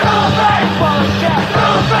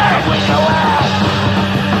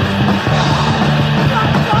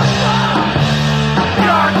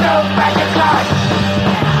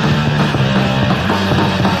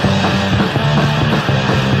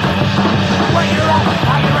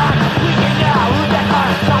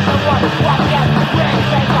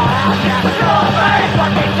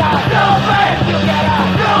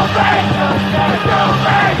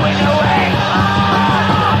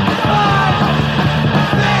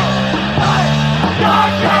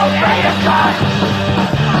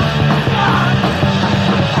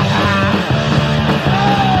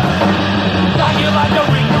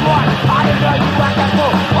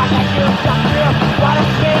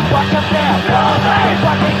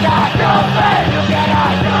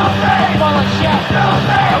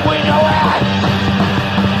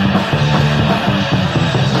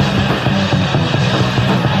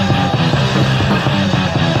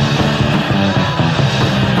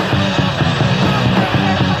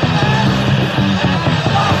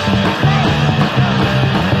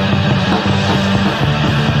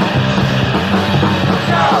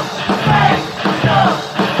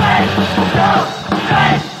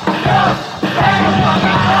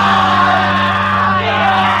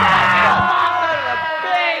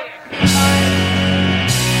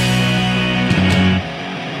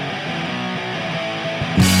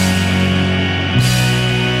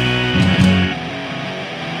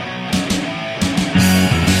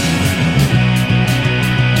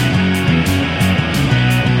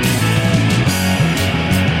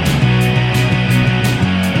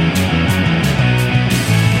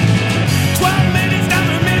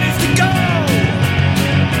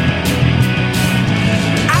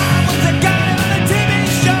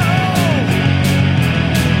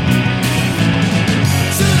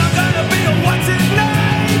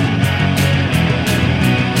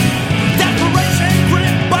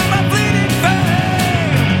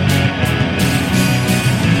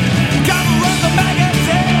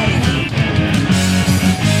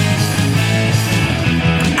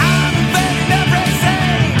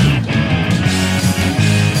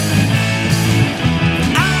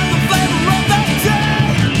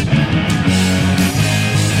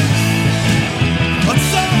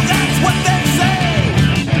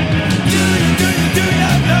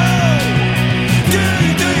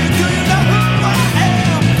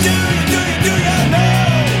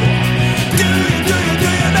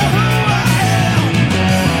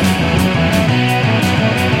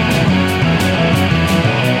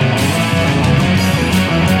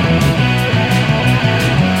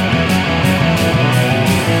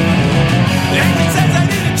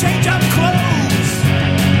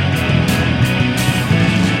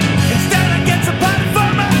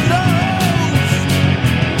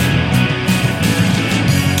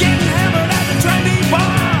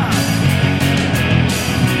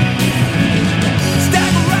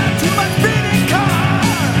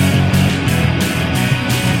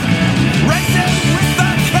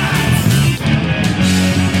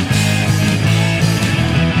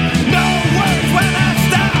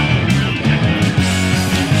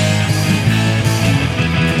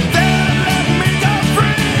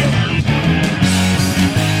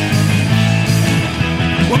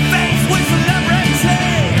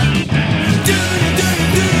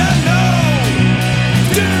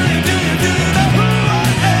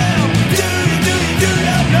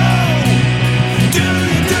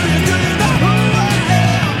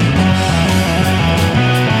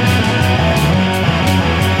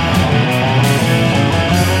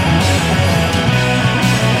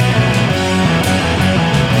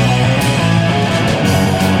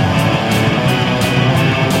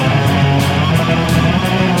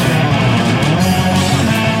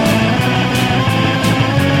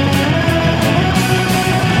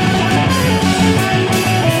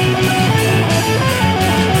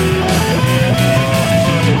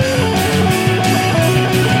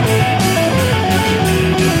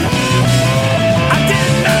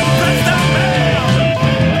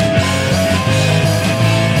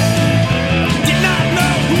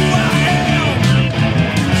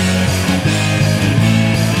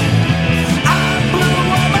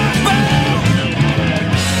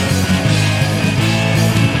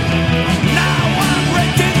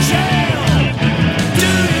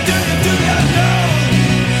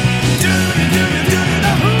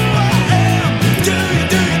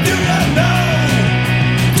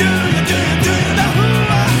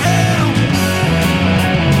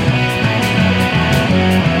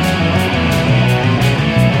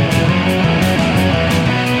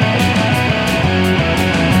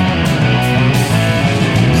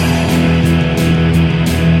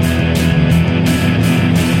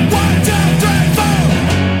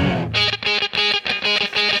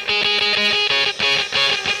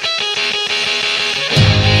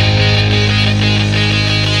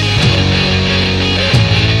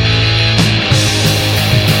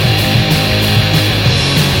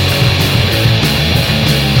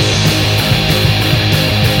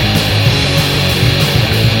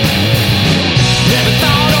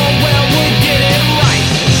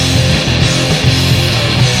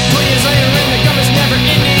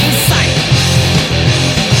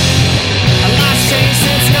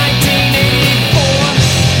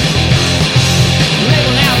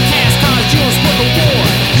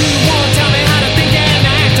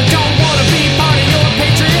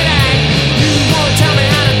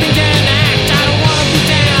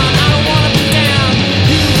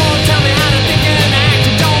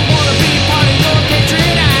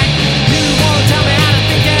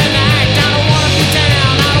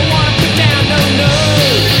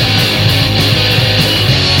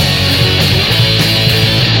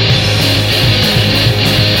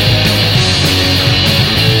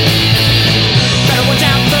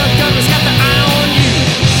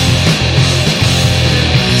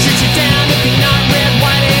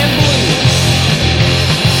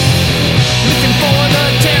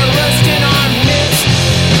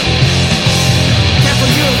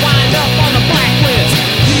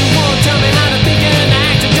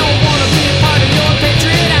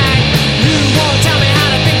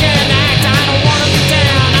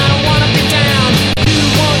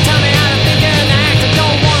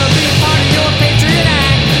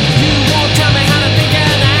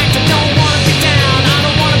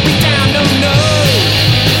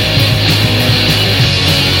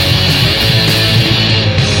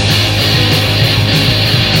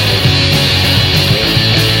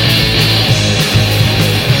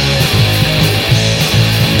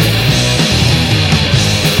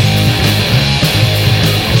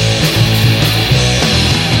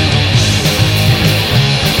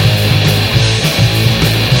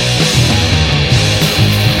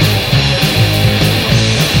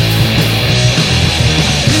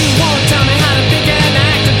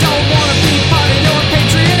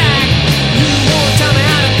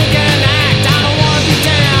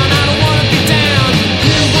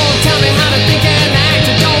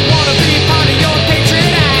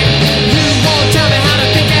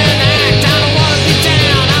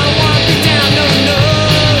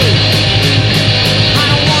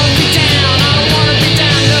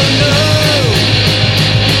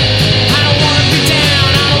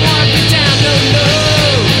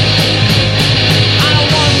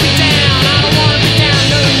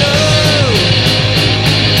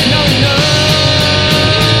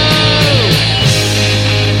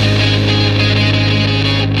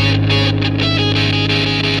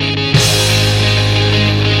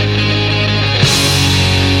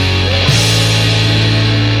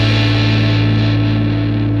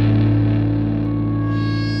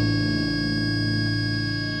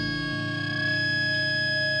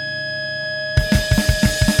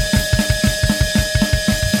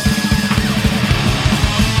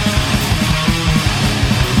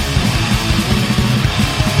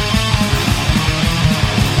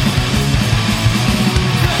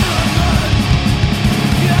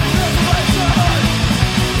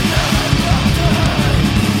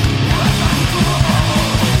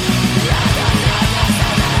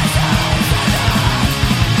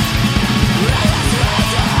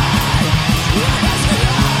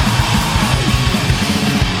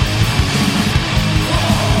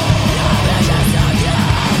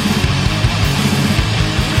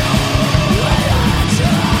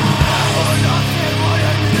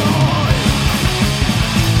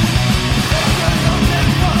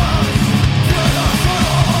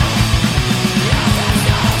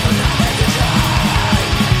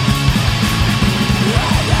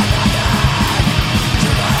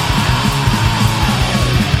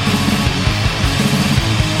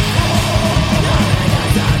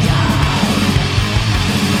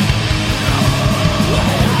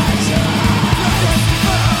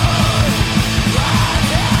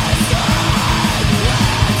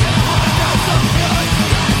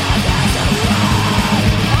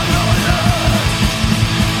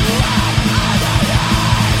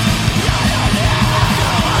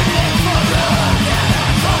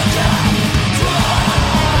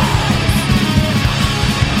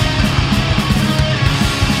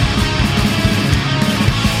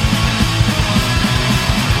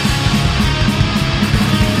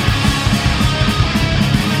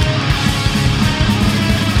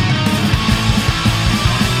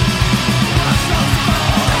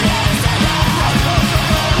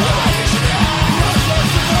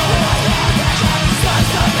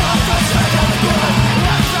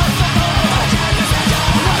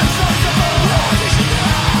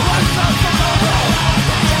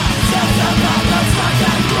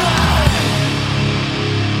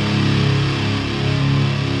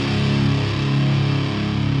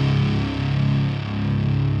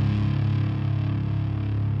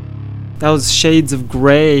That was Shades of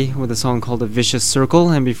Grey with a song called A Vicious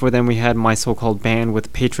Circle, and before then we had My So-Called Band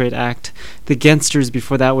with Patriot Act, The Gensters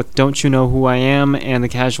before that with Don't You Know Who I Am, and The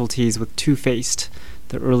Casualties with Two-Faced,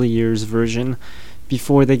 the early years version.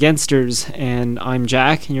 Before The Gensters, and I'm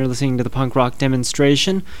Jack, and you're listening to the Punk Rock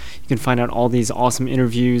Demonstration. You can find out all these awesome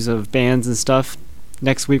interviews of bands and stuff.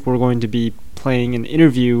 Next week we're going to be playing an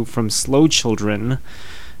interview from Slow Children.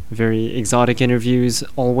 Very exotic interviews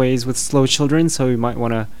always with Slow Children, so you might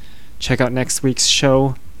want to check out next week's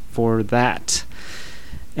show for that.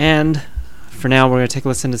 And for now, we're going to take a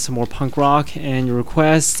listen to some more punk rock and your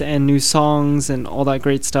requests and new songs and all that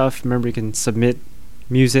great stuff. Remember, you can submit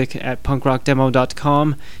music at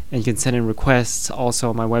punkrockdemo.com, and you can send in requests also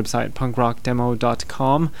on my website,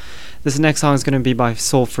 punkrockdemo.com. This next song is going to be by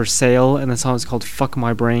Soul for Sale, and the song is called Fuck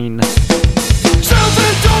My Brain.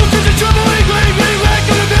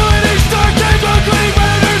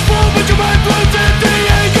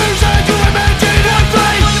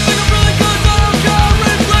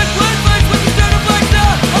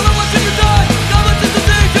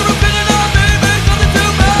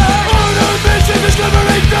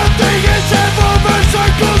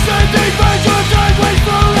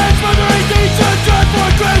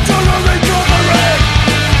 Recovery.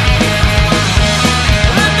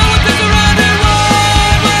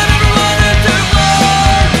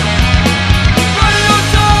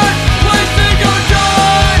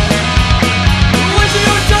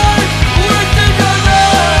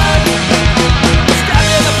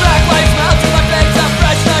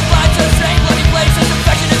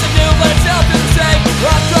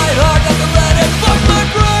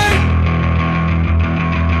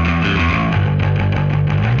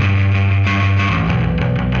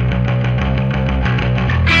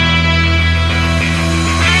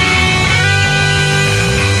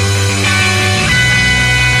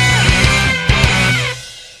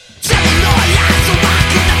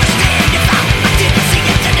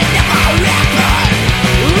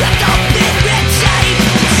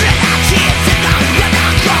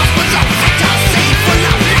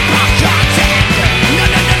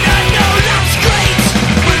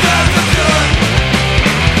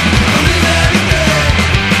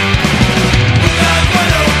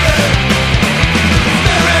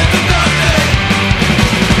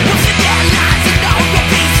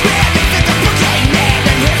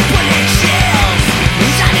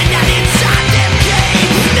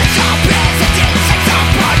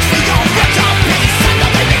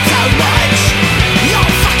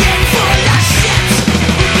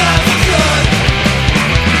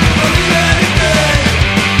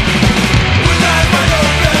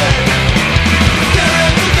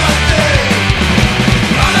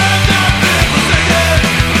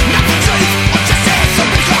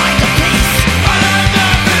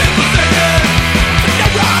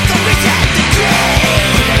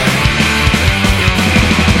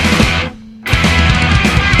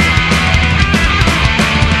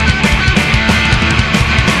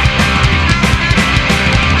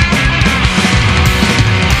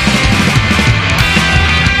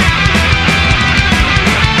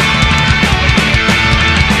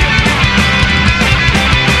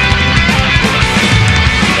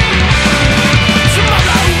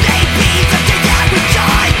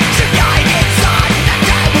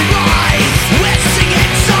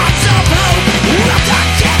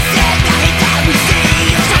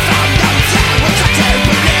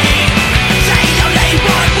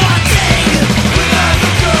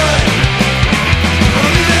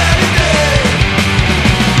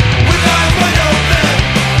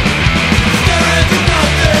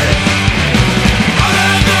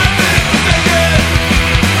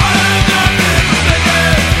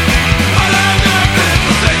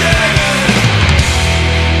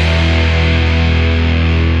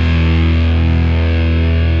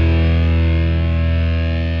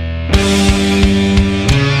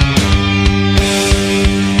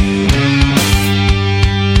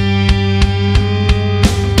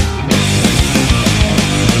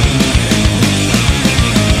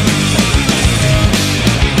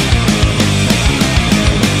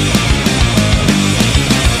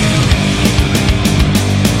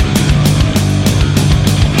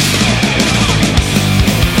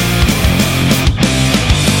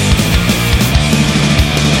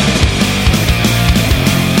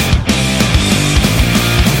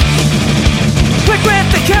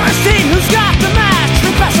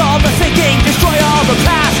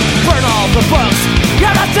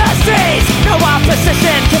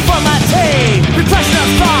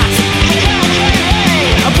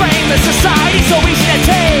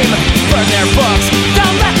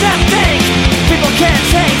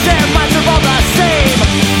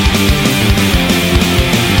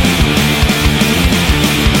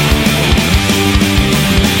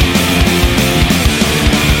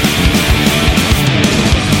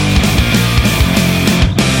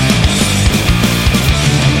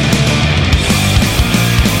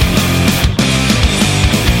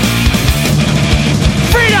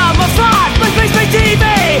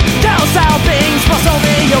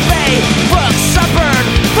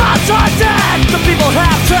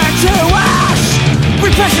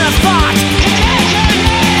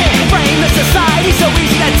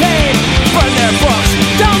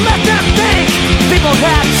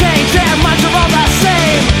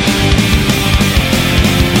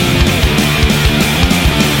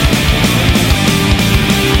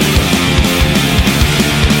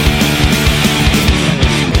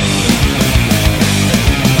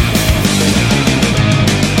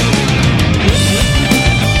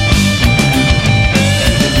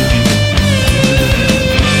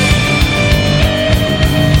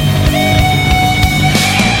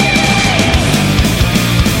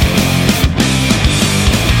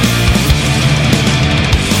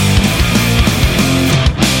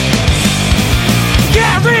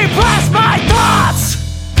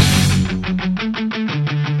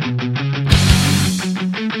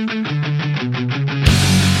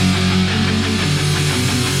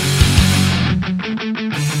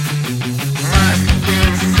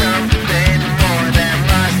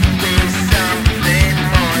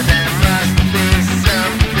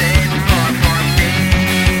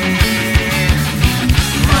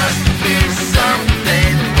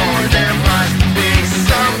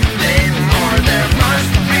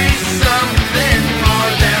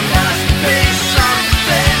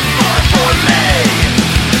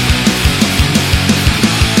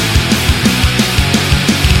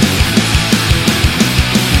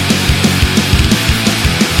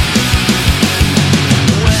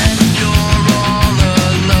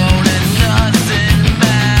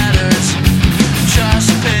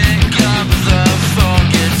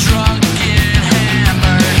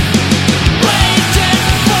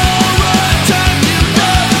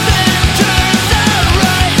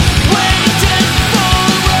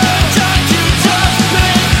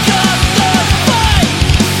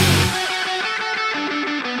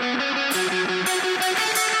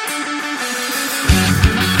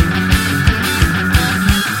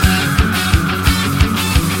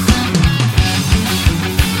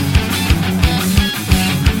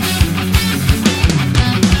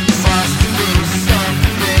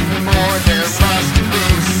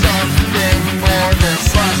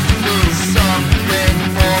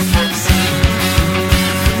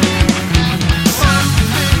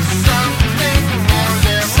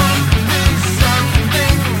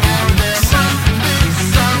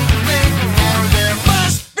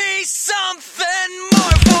 something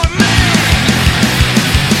more for me.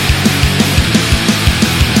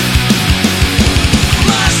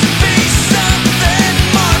 Must be something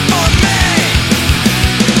more for me.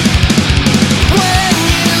 When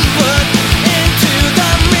you look into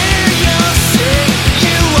the mirror, you'll see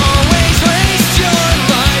you always waste your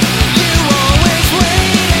life. You always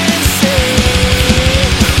wait and see.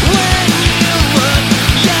 When you look,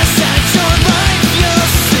 yes, at your life, you'll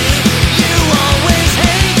see you always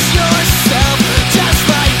hate yourself, just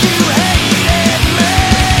like you hated me.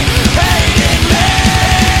 Hated me.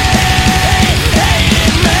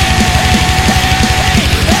 Hated me.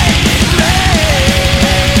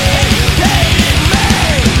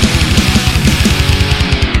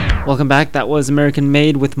 Welcome back. That was American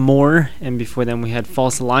Made with More, and before then we had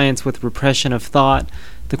False Alliance with Repression of Thought,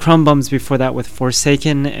 the Crumb Bums before that with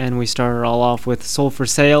Forsaken, and we started all off with Soul for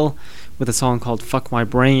Sale with a song called Fuck My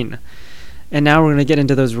Brain. And now we're going to get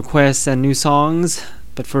into those requests and new songs,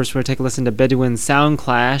 but first we're going to take a listen to Bedouin Sound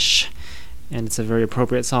Clash, and it's a very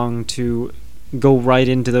appropriate song to go right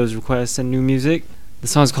into those requests and new music. The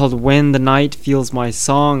song's called When the Night Feels My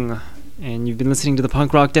Song, and you've been listening to the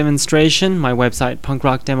Punk Rock Demonstration, my website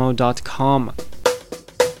punkrockdemo.com.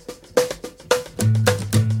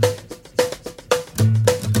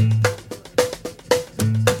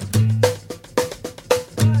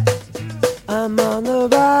 I'm on the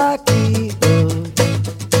rocky road,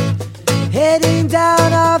 heading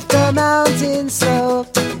down off the mountain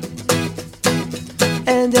slope,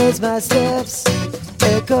 and as my steps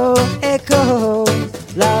echo, echo,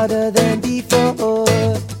 louder than before.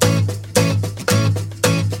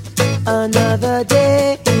 Another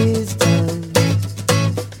day is done.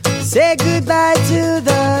 Say goodbye to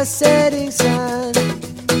the setting sun.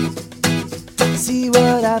 See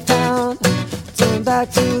what I found. Turn back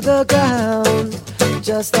to the ground,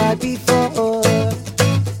 just like before.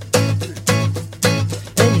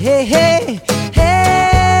 And hey, hey,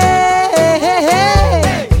 hey, hey, hey,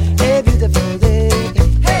 hey, beautiful day.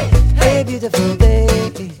 Hey, hey, beautiful day.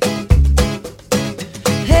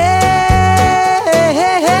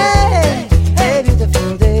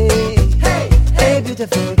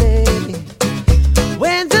 Beautiful day.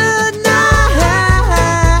 When the night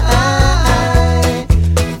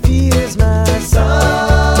feels my soul,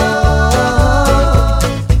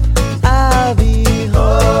 I'll be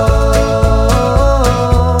home.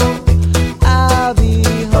 I'll be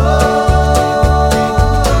home.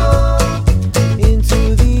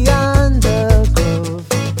 Into the undergrowth,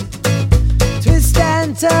 twist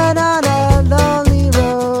and turn on a lonely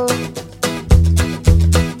road.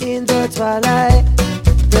 In the twilight,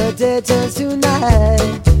 the day turns to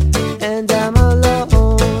night, and I'm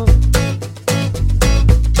alone.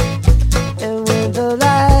 And when the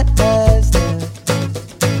light has left,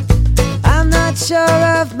 I'm not sure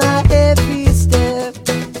of my every step.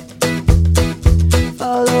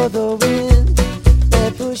 Follow the wind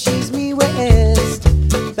that pushes me west,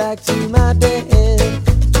 back to my bed.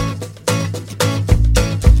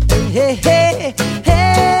 And hey, hey,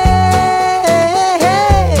 hey,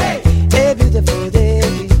 beautiful day.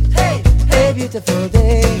 Hey, beautiful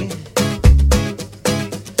day.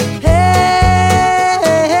 Hey,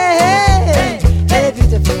 hey, hey, hey,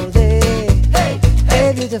 beautiful day.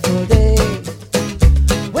 Hey, beautiful day.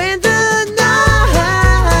 When the night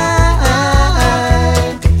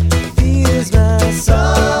feels my soul,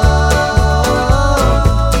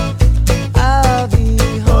 I'll be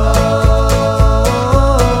home.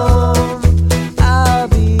 I'll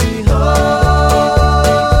be home.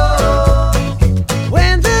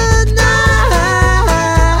 When the night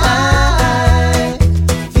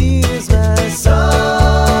feels my soul,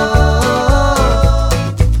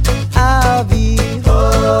 I'll be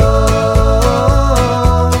home.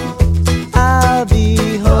 I'll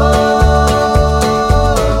be home.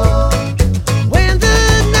 When the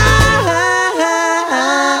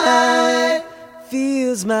night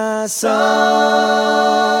feels my song,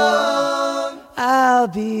 I'll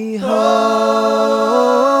be home.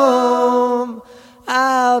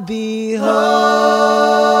 I'll be home.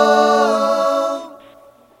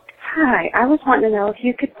 Hi, I was wanting to know if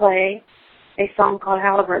you could play a song called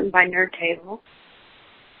Halliburton by Nerd Table.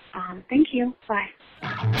 Thank you. Bye.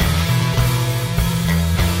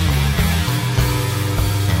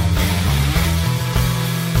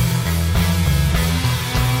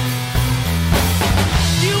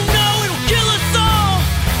 You know it'll kill us all,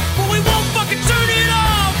 but we won't fucking turn it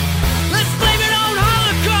off. Let's blame it on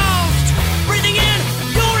Holocaust. Breathing in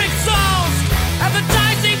your exhaust.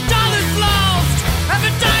 Advertising dollars lost.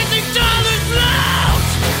 Advertising dollars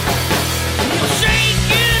lost. You're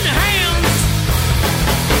shaking hands.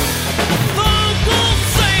 Uncle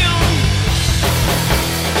Sam.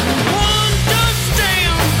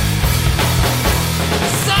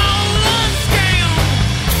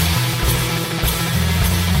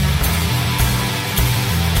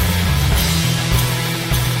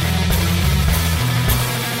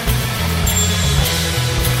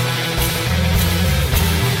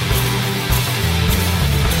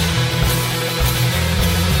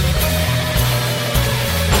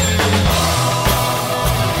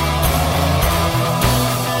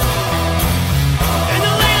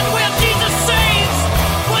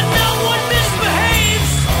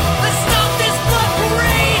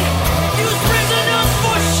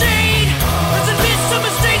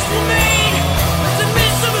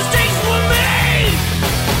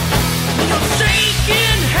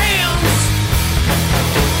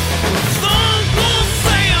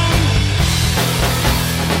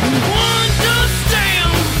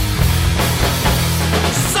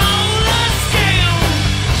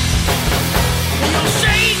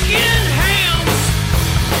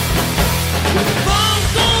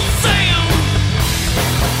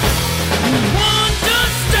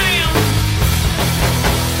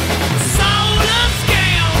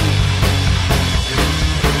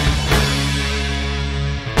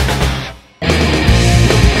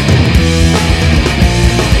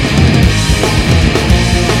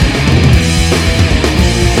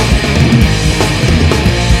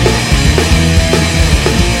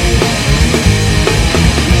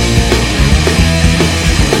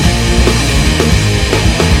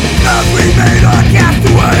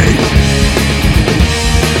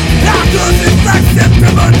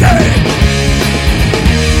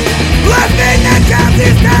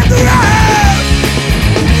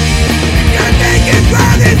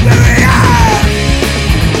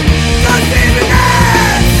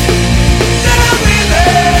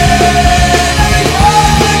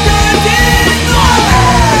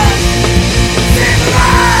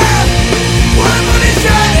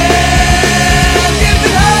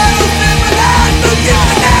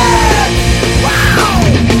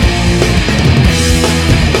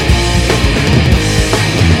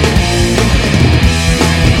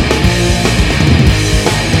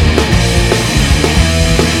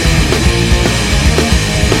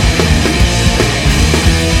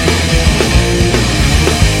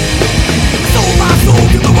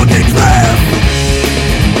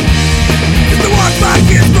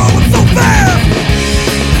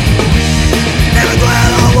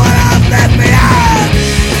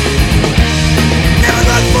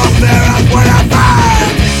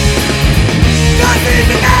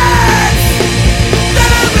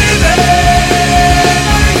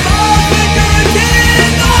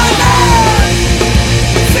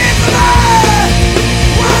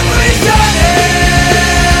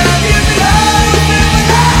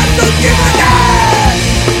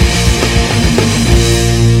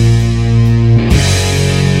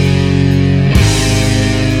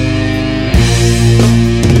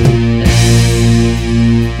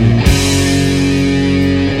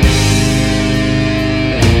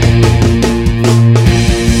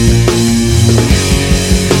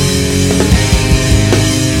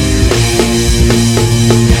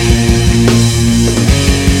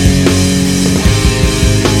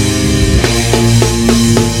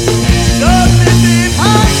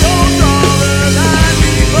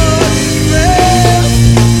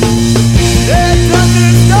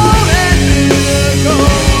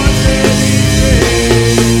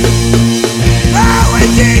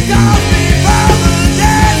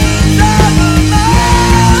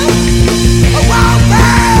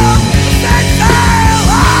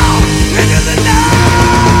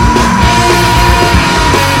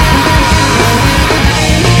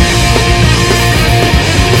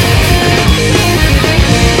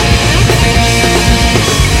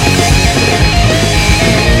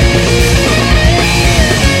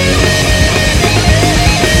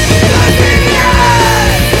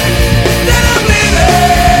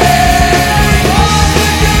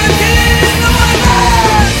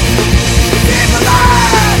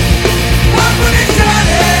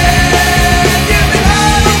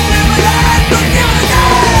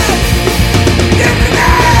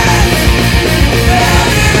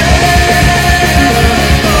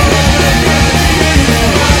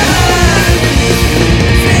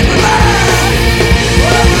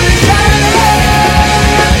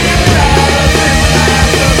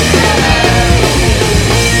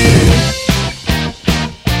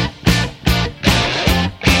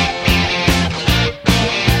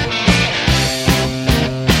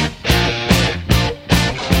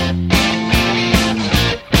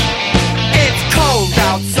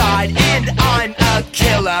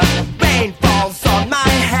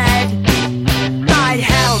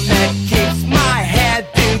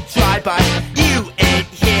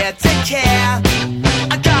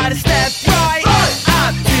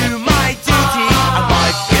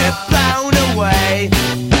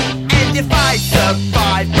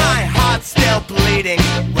 My heart's still bleeding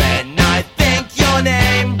when I think your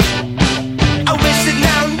name. I wish I'd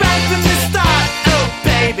known right from the start. Oh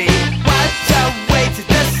baby, what a way to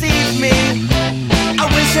deceive me. I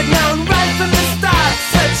wish I'd known right from the start.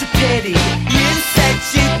 Such a pity. You said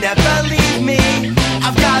you'd never leave me.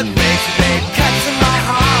 I've got razor-blade cuts in my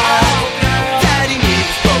heart. Daddy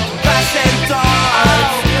needs broken glass and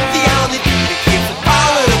doors. The only thing that keeps it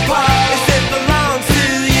falling apart is it belongs to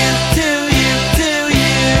you, to you, to you.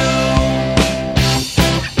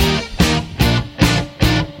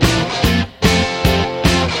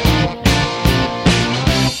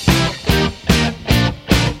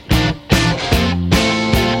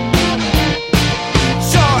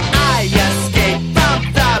 Sure, I escaped from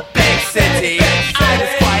the big city. I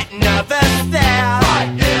was quite nervous there. Hard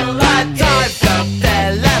times of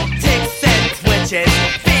epileptics and twitches.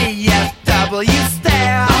 VFW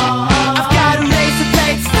stare. I've got a razor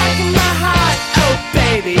blade stuck in my heart. Oh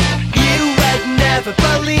baby, you would never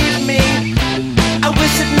believe me. I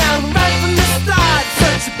wish I'd known right from the start.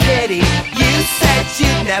 Such a pity. You said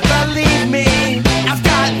you'd never leave me. I've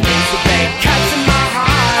got razor blade cuts in my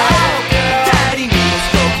heart. Daddy needs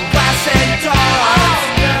broken glass and doors.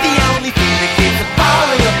 The only thing that keeps it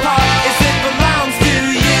falling apart is it belongs to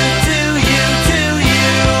you, to you, to you.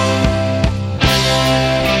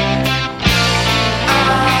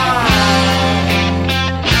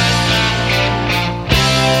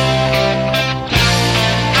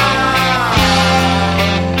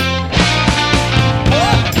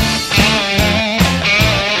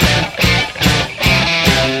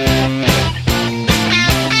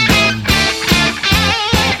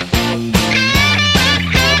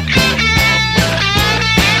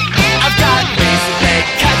 I've got razor-blade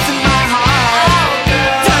cuts in my heart.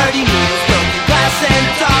 Dirty needles, broken glass and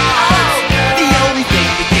doors. The only thing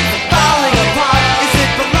that keeps it falling apart is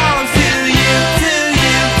it belongs to you, to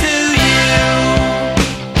you, to you.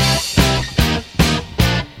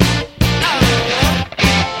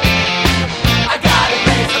 I got a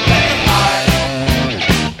razor-blade heart.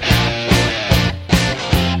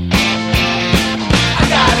 I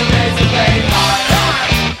got a razor-blade heart.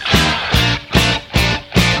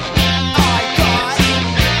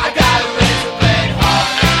 I got a razor-blade heart.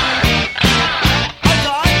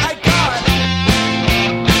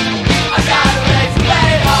 I got a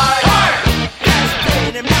razor-blade heart. There's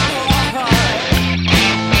pain in my heart.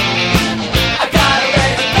 I got a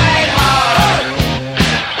razor-blade heart.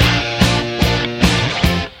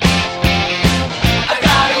 I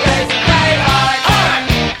got a razor-blade heart.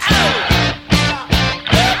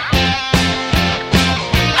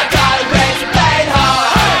 I got a razor-blade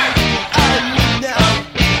heart.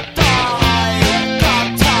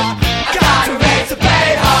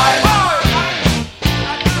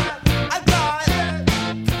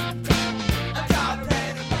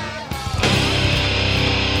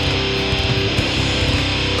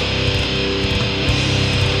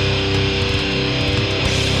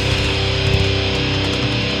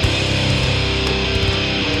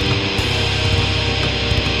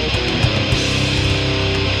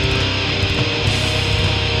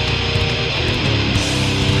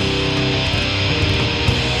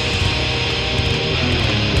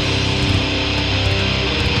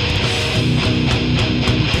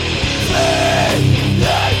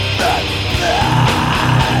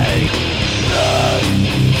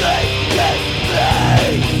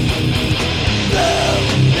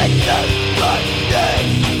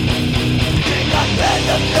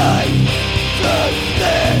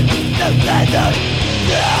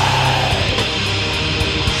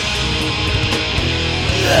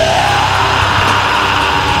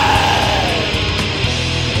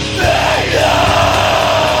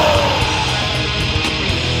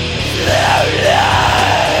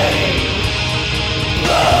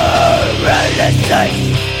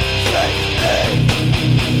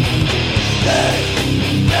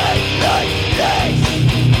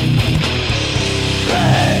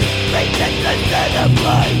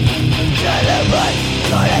 Celebrate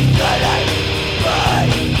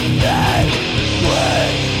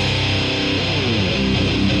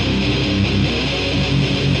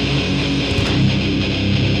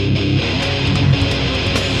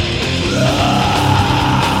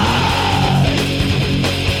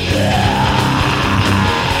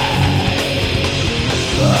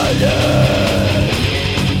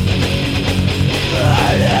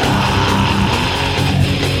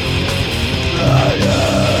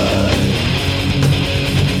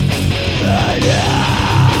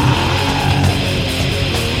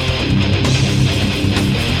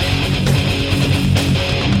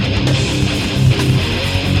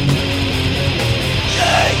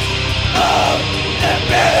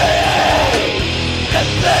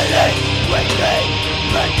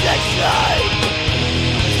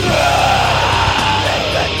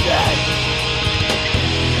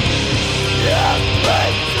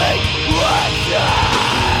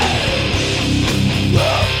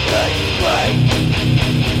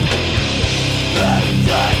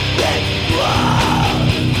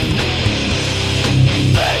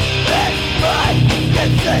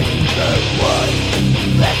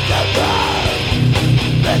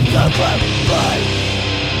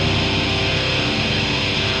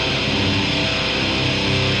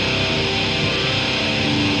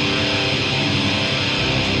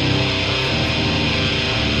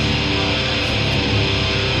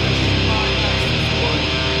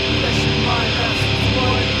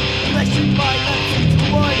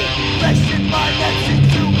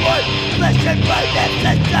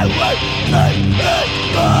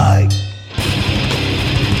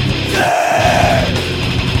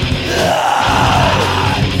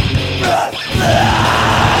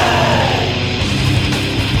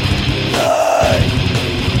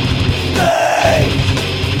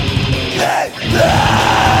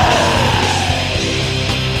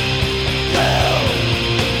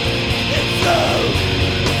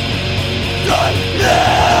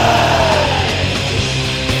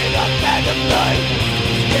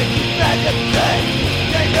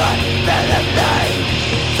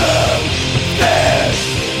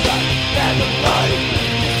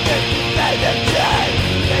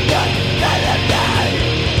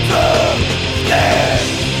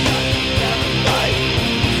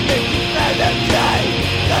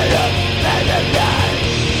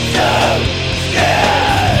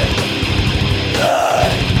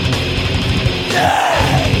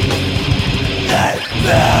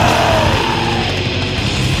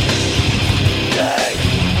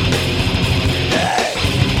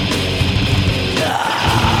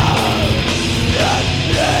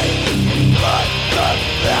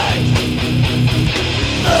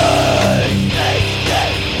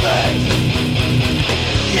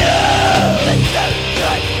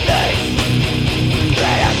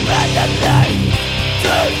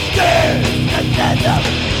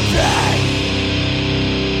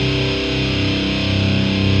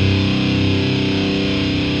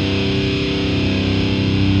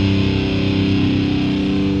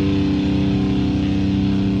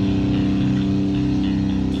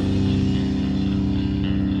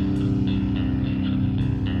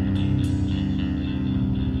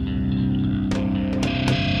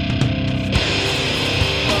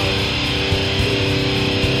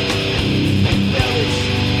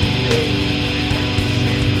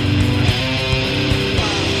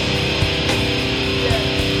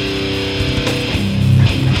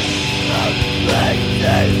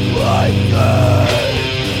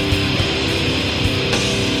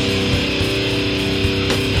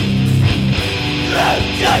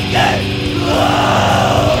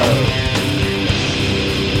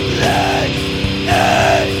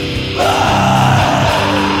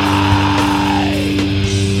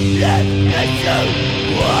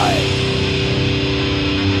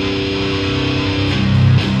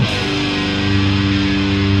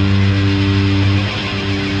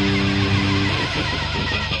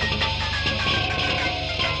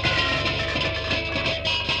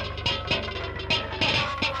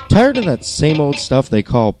Tired of that same old stuff they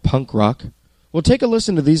call punk rock? Well, take a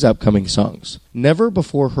listen to these upcoming songs. Never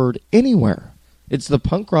before heard anywhere. It's the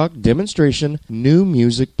Punk Rock Demonstration New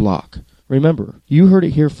Music Block. Remember, you heard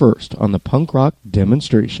it here first on the Punk Rock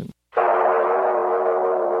Demonstration.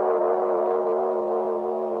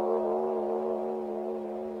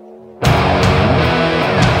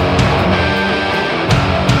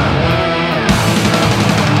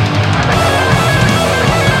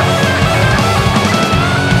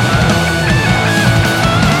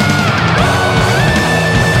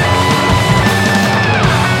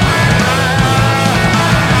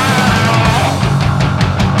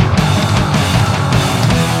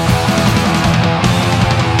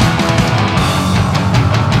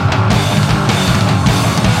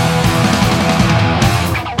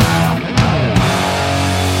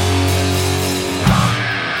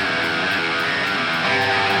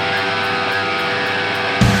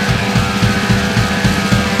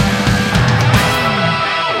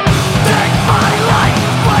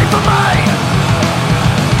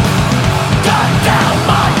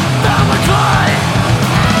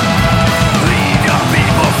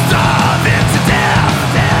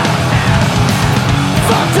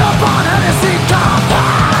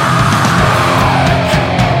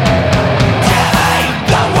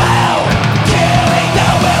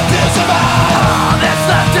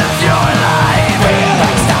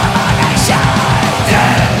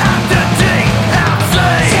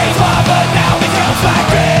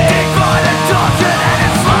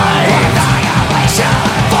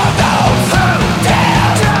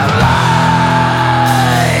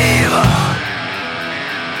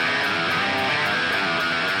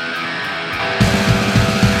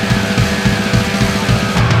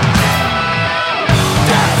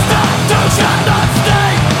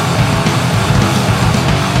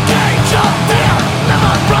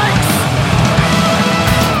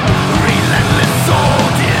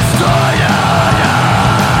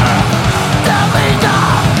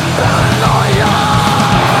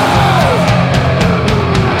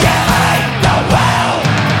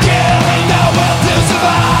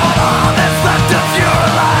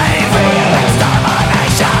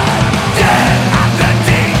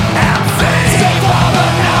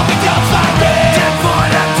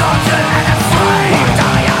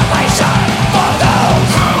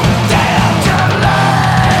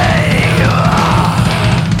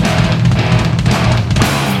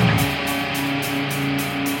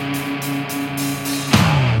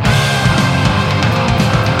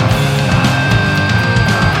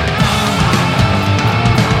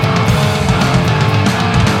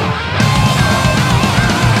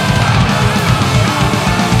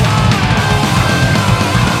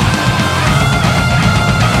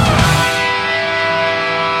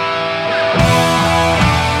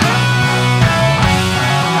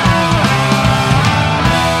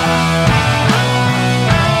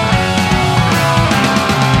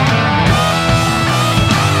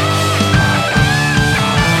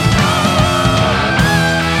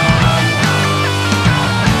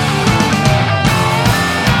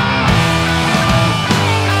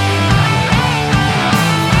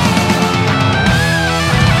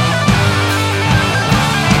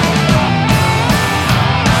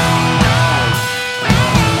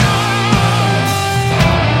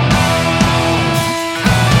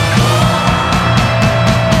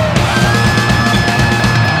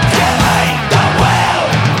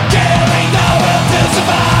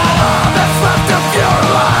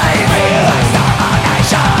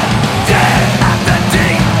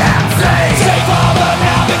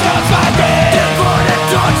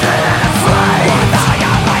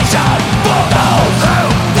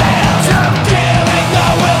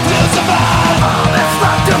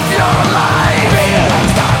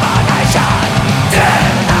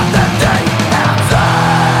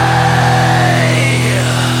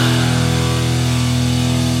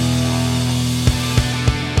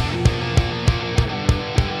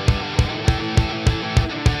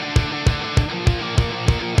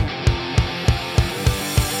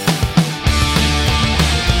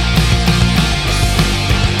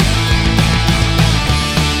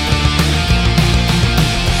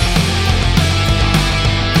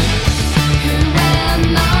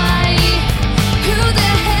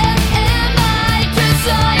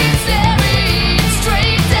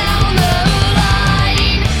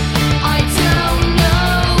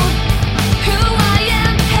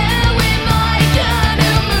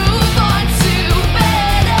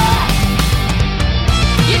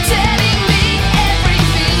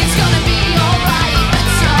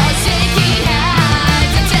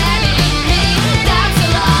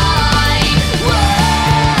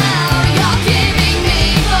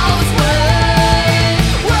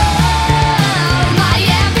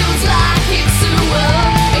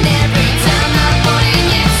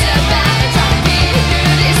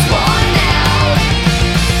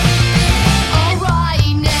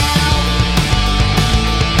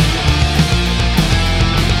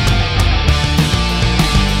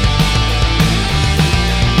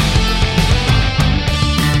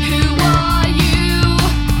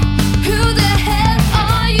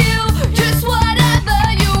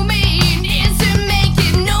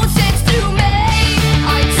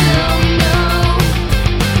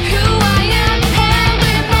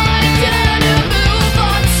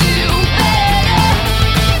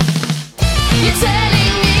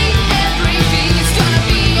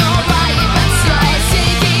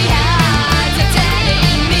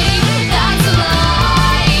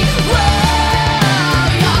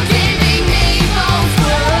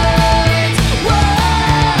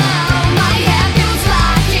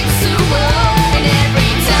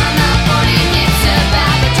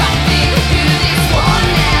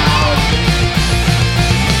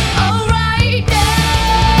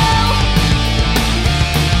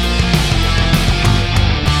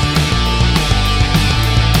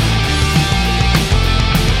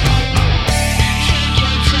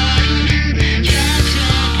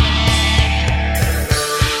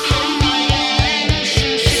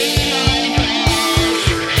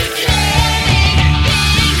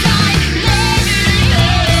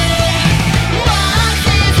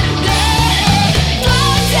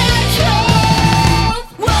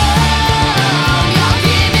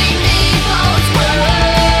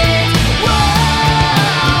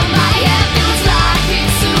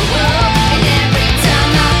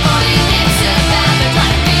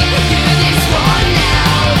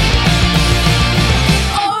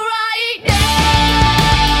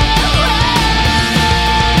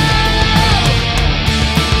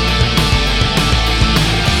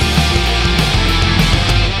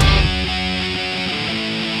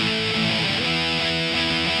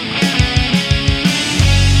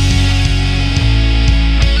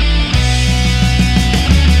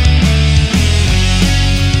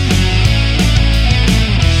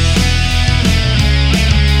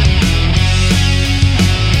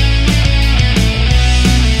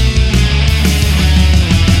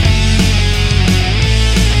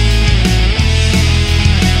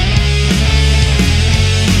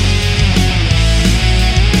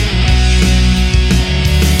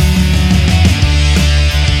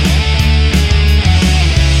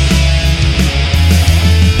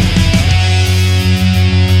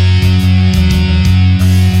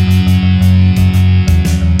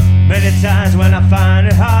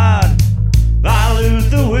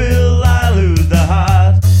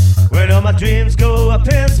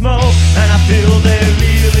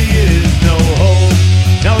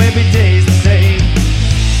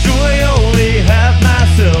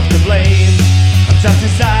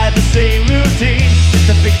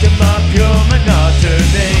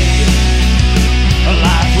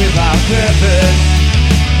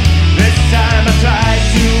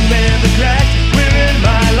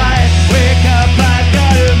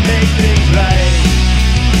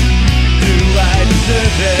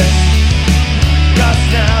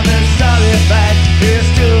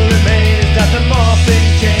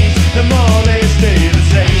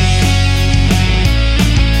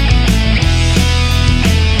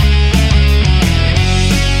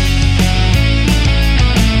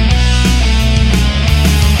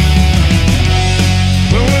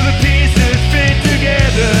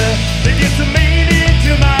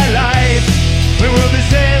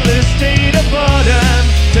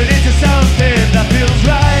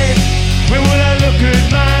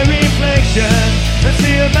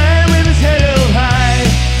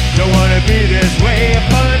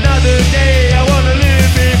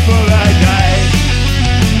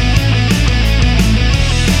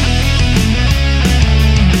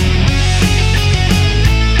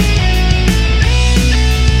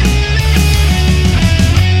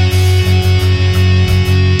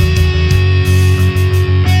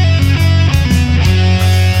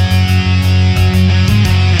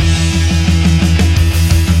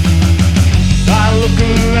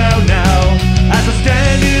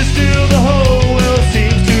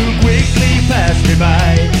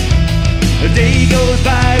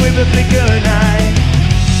 the blink of an eye.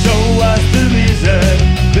 So what's the reason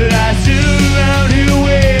that I sit around here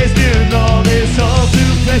wasting all this all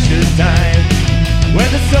too precious time, when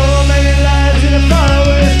there's so many lives in a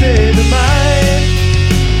faraway state of mind?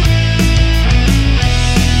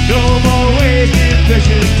 No more wasting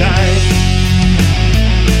precious time.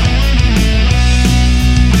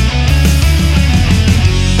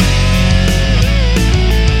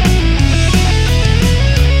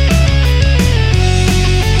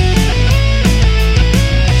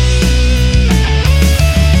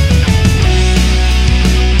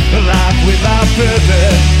 Life without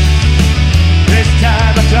purpose. This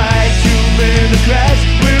time I tried to mend the cracks.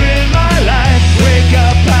 We're in my life. Wake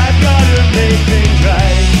up, I've gotta make things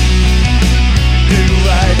right. Do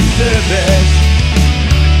I deserve this?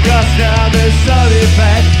 'Cause now the solid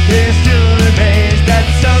fact is still remains that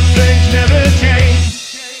some things never change.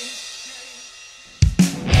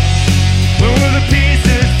 When will the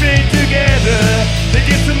pieces fit together? They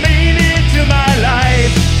give some meaning to my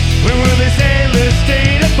life. When will this endless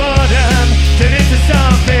state of boredom turn into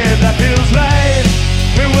something that feels right?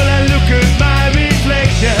 When will I look at my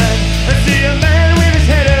reflection and see a man with his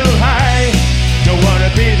head held high? Don't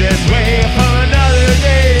wanna be this way for another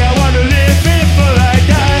day. I wanna live before I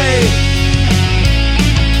die.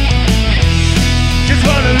 Just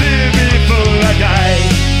wanna live before I die.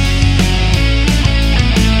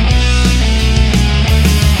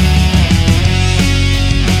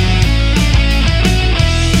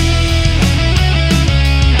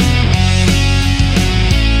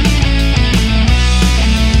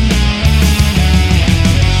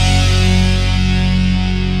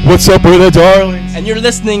 What's up with the darlings? And you're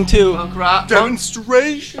listening to Punk Rock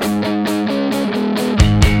Demonstration.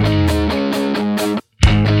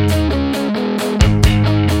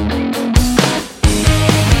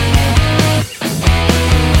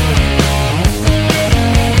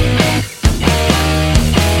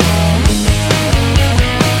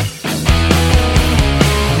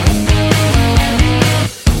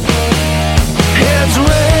 It's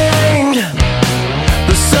rained,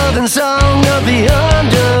 the southern song of the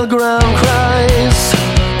underground cries.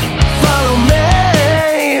 Follow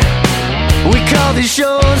me. We call these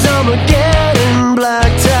shows Armageddon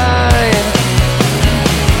Black Tide.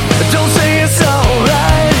 Don't say it's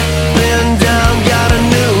alright. Been down, got a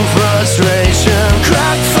new frustration.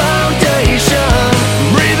 Cracked foundation,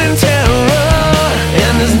 breathing terror,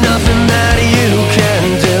 and there's nothing that you can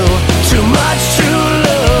do. Too much to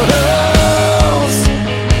lose.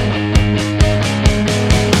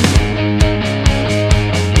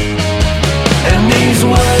 And these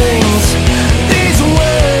wings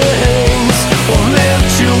will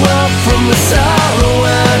lift you up from the sorrow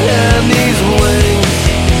and these wings,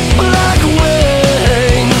 black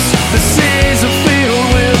wings. The seas are filled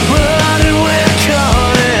with blood and we're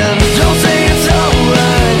caught in. Don't say it's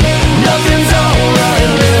alright, nothing's alright.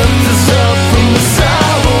 Lift us up from the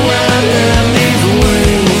sorrow and these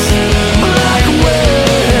wings, black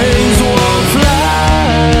wings won't fly.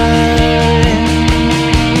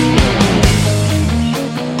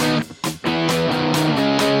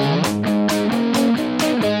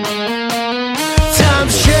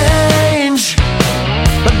 Times change,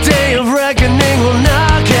 a day of reckoning will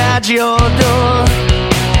knock at your door.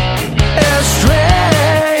 It's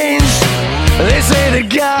strange, they say that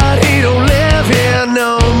God, he don't live here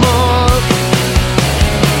no more.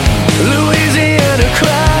 Louisiana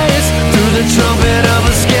cries through the trumpet of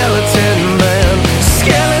a skeleton man.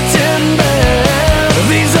 Skeleton man.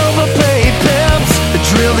 These overpaid pimps that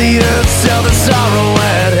drill the earth, sell the sorrow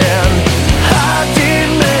at hand. I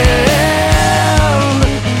demand.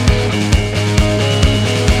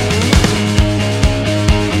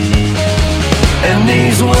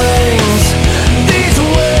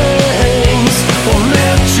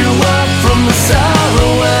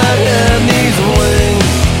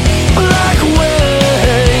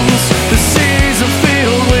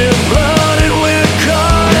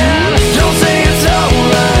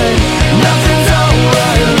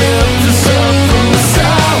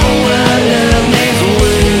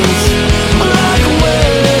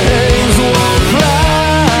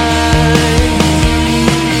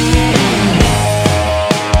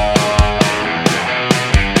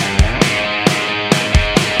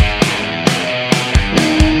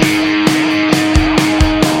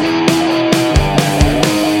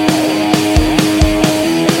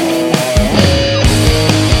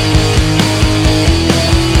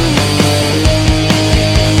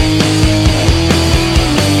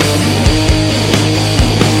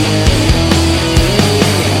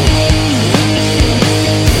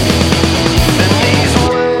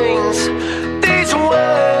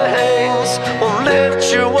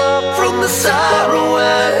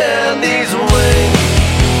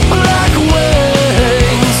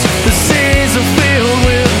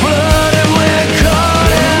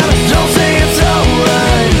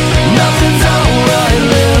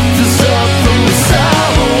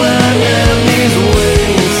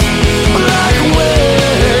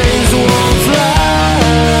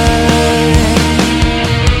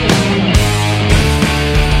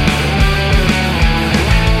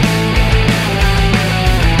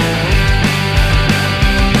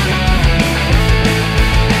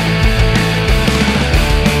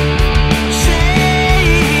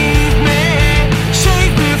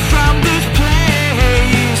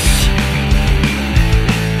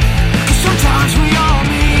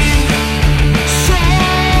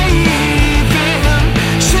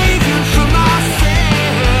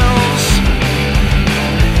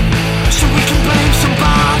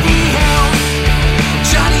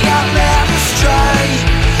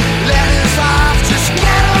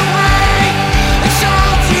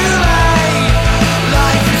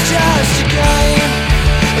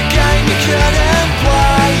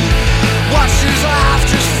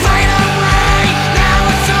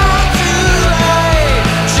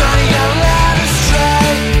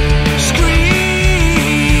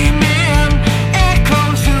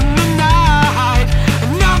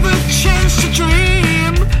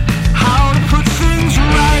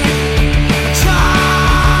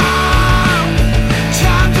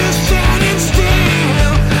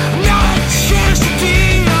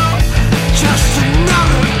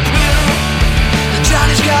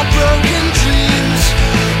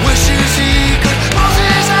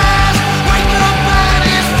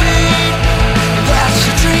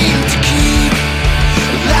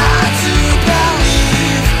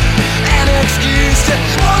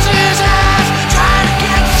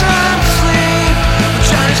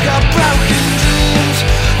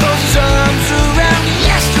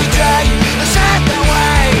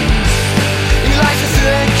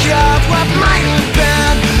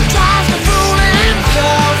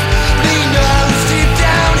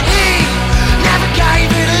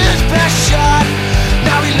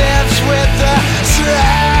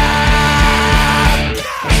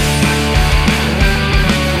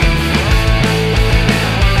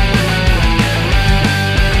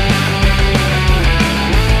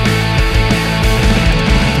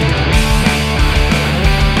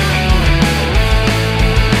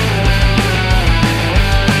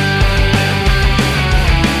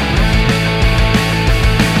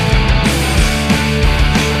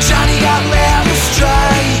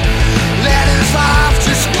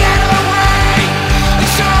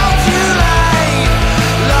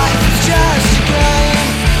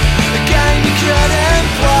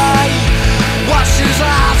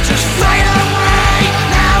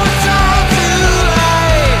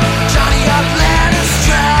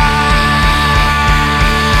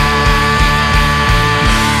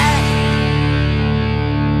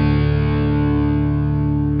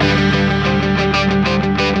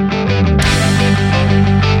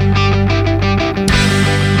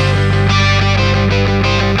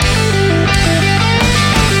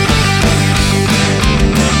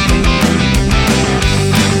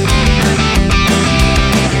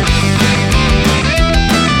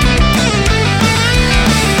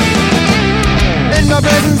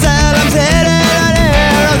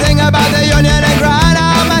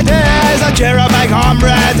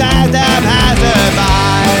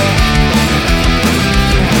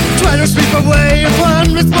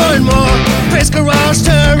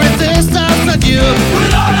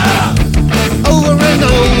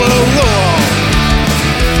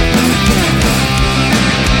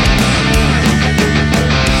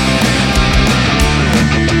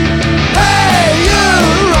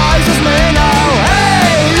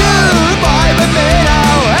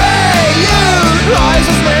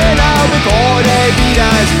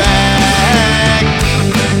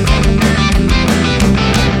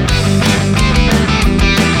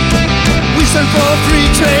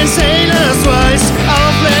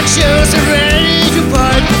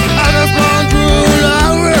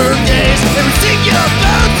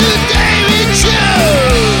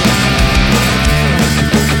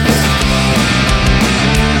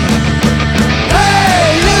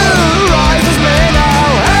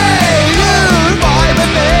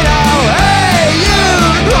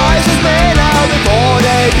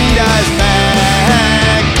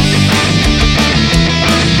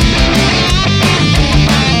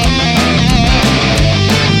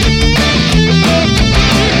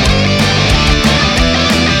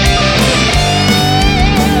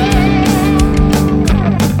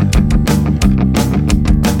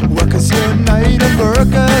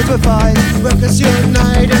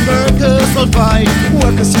 fight.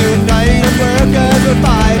 Workers unite and workers will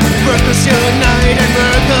fight.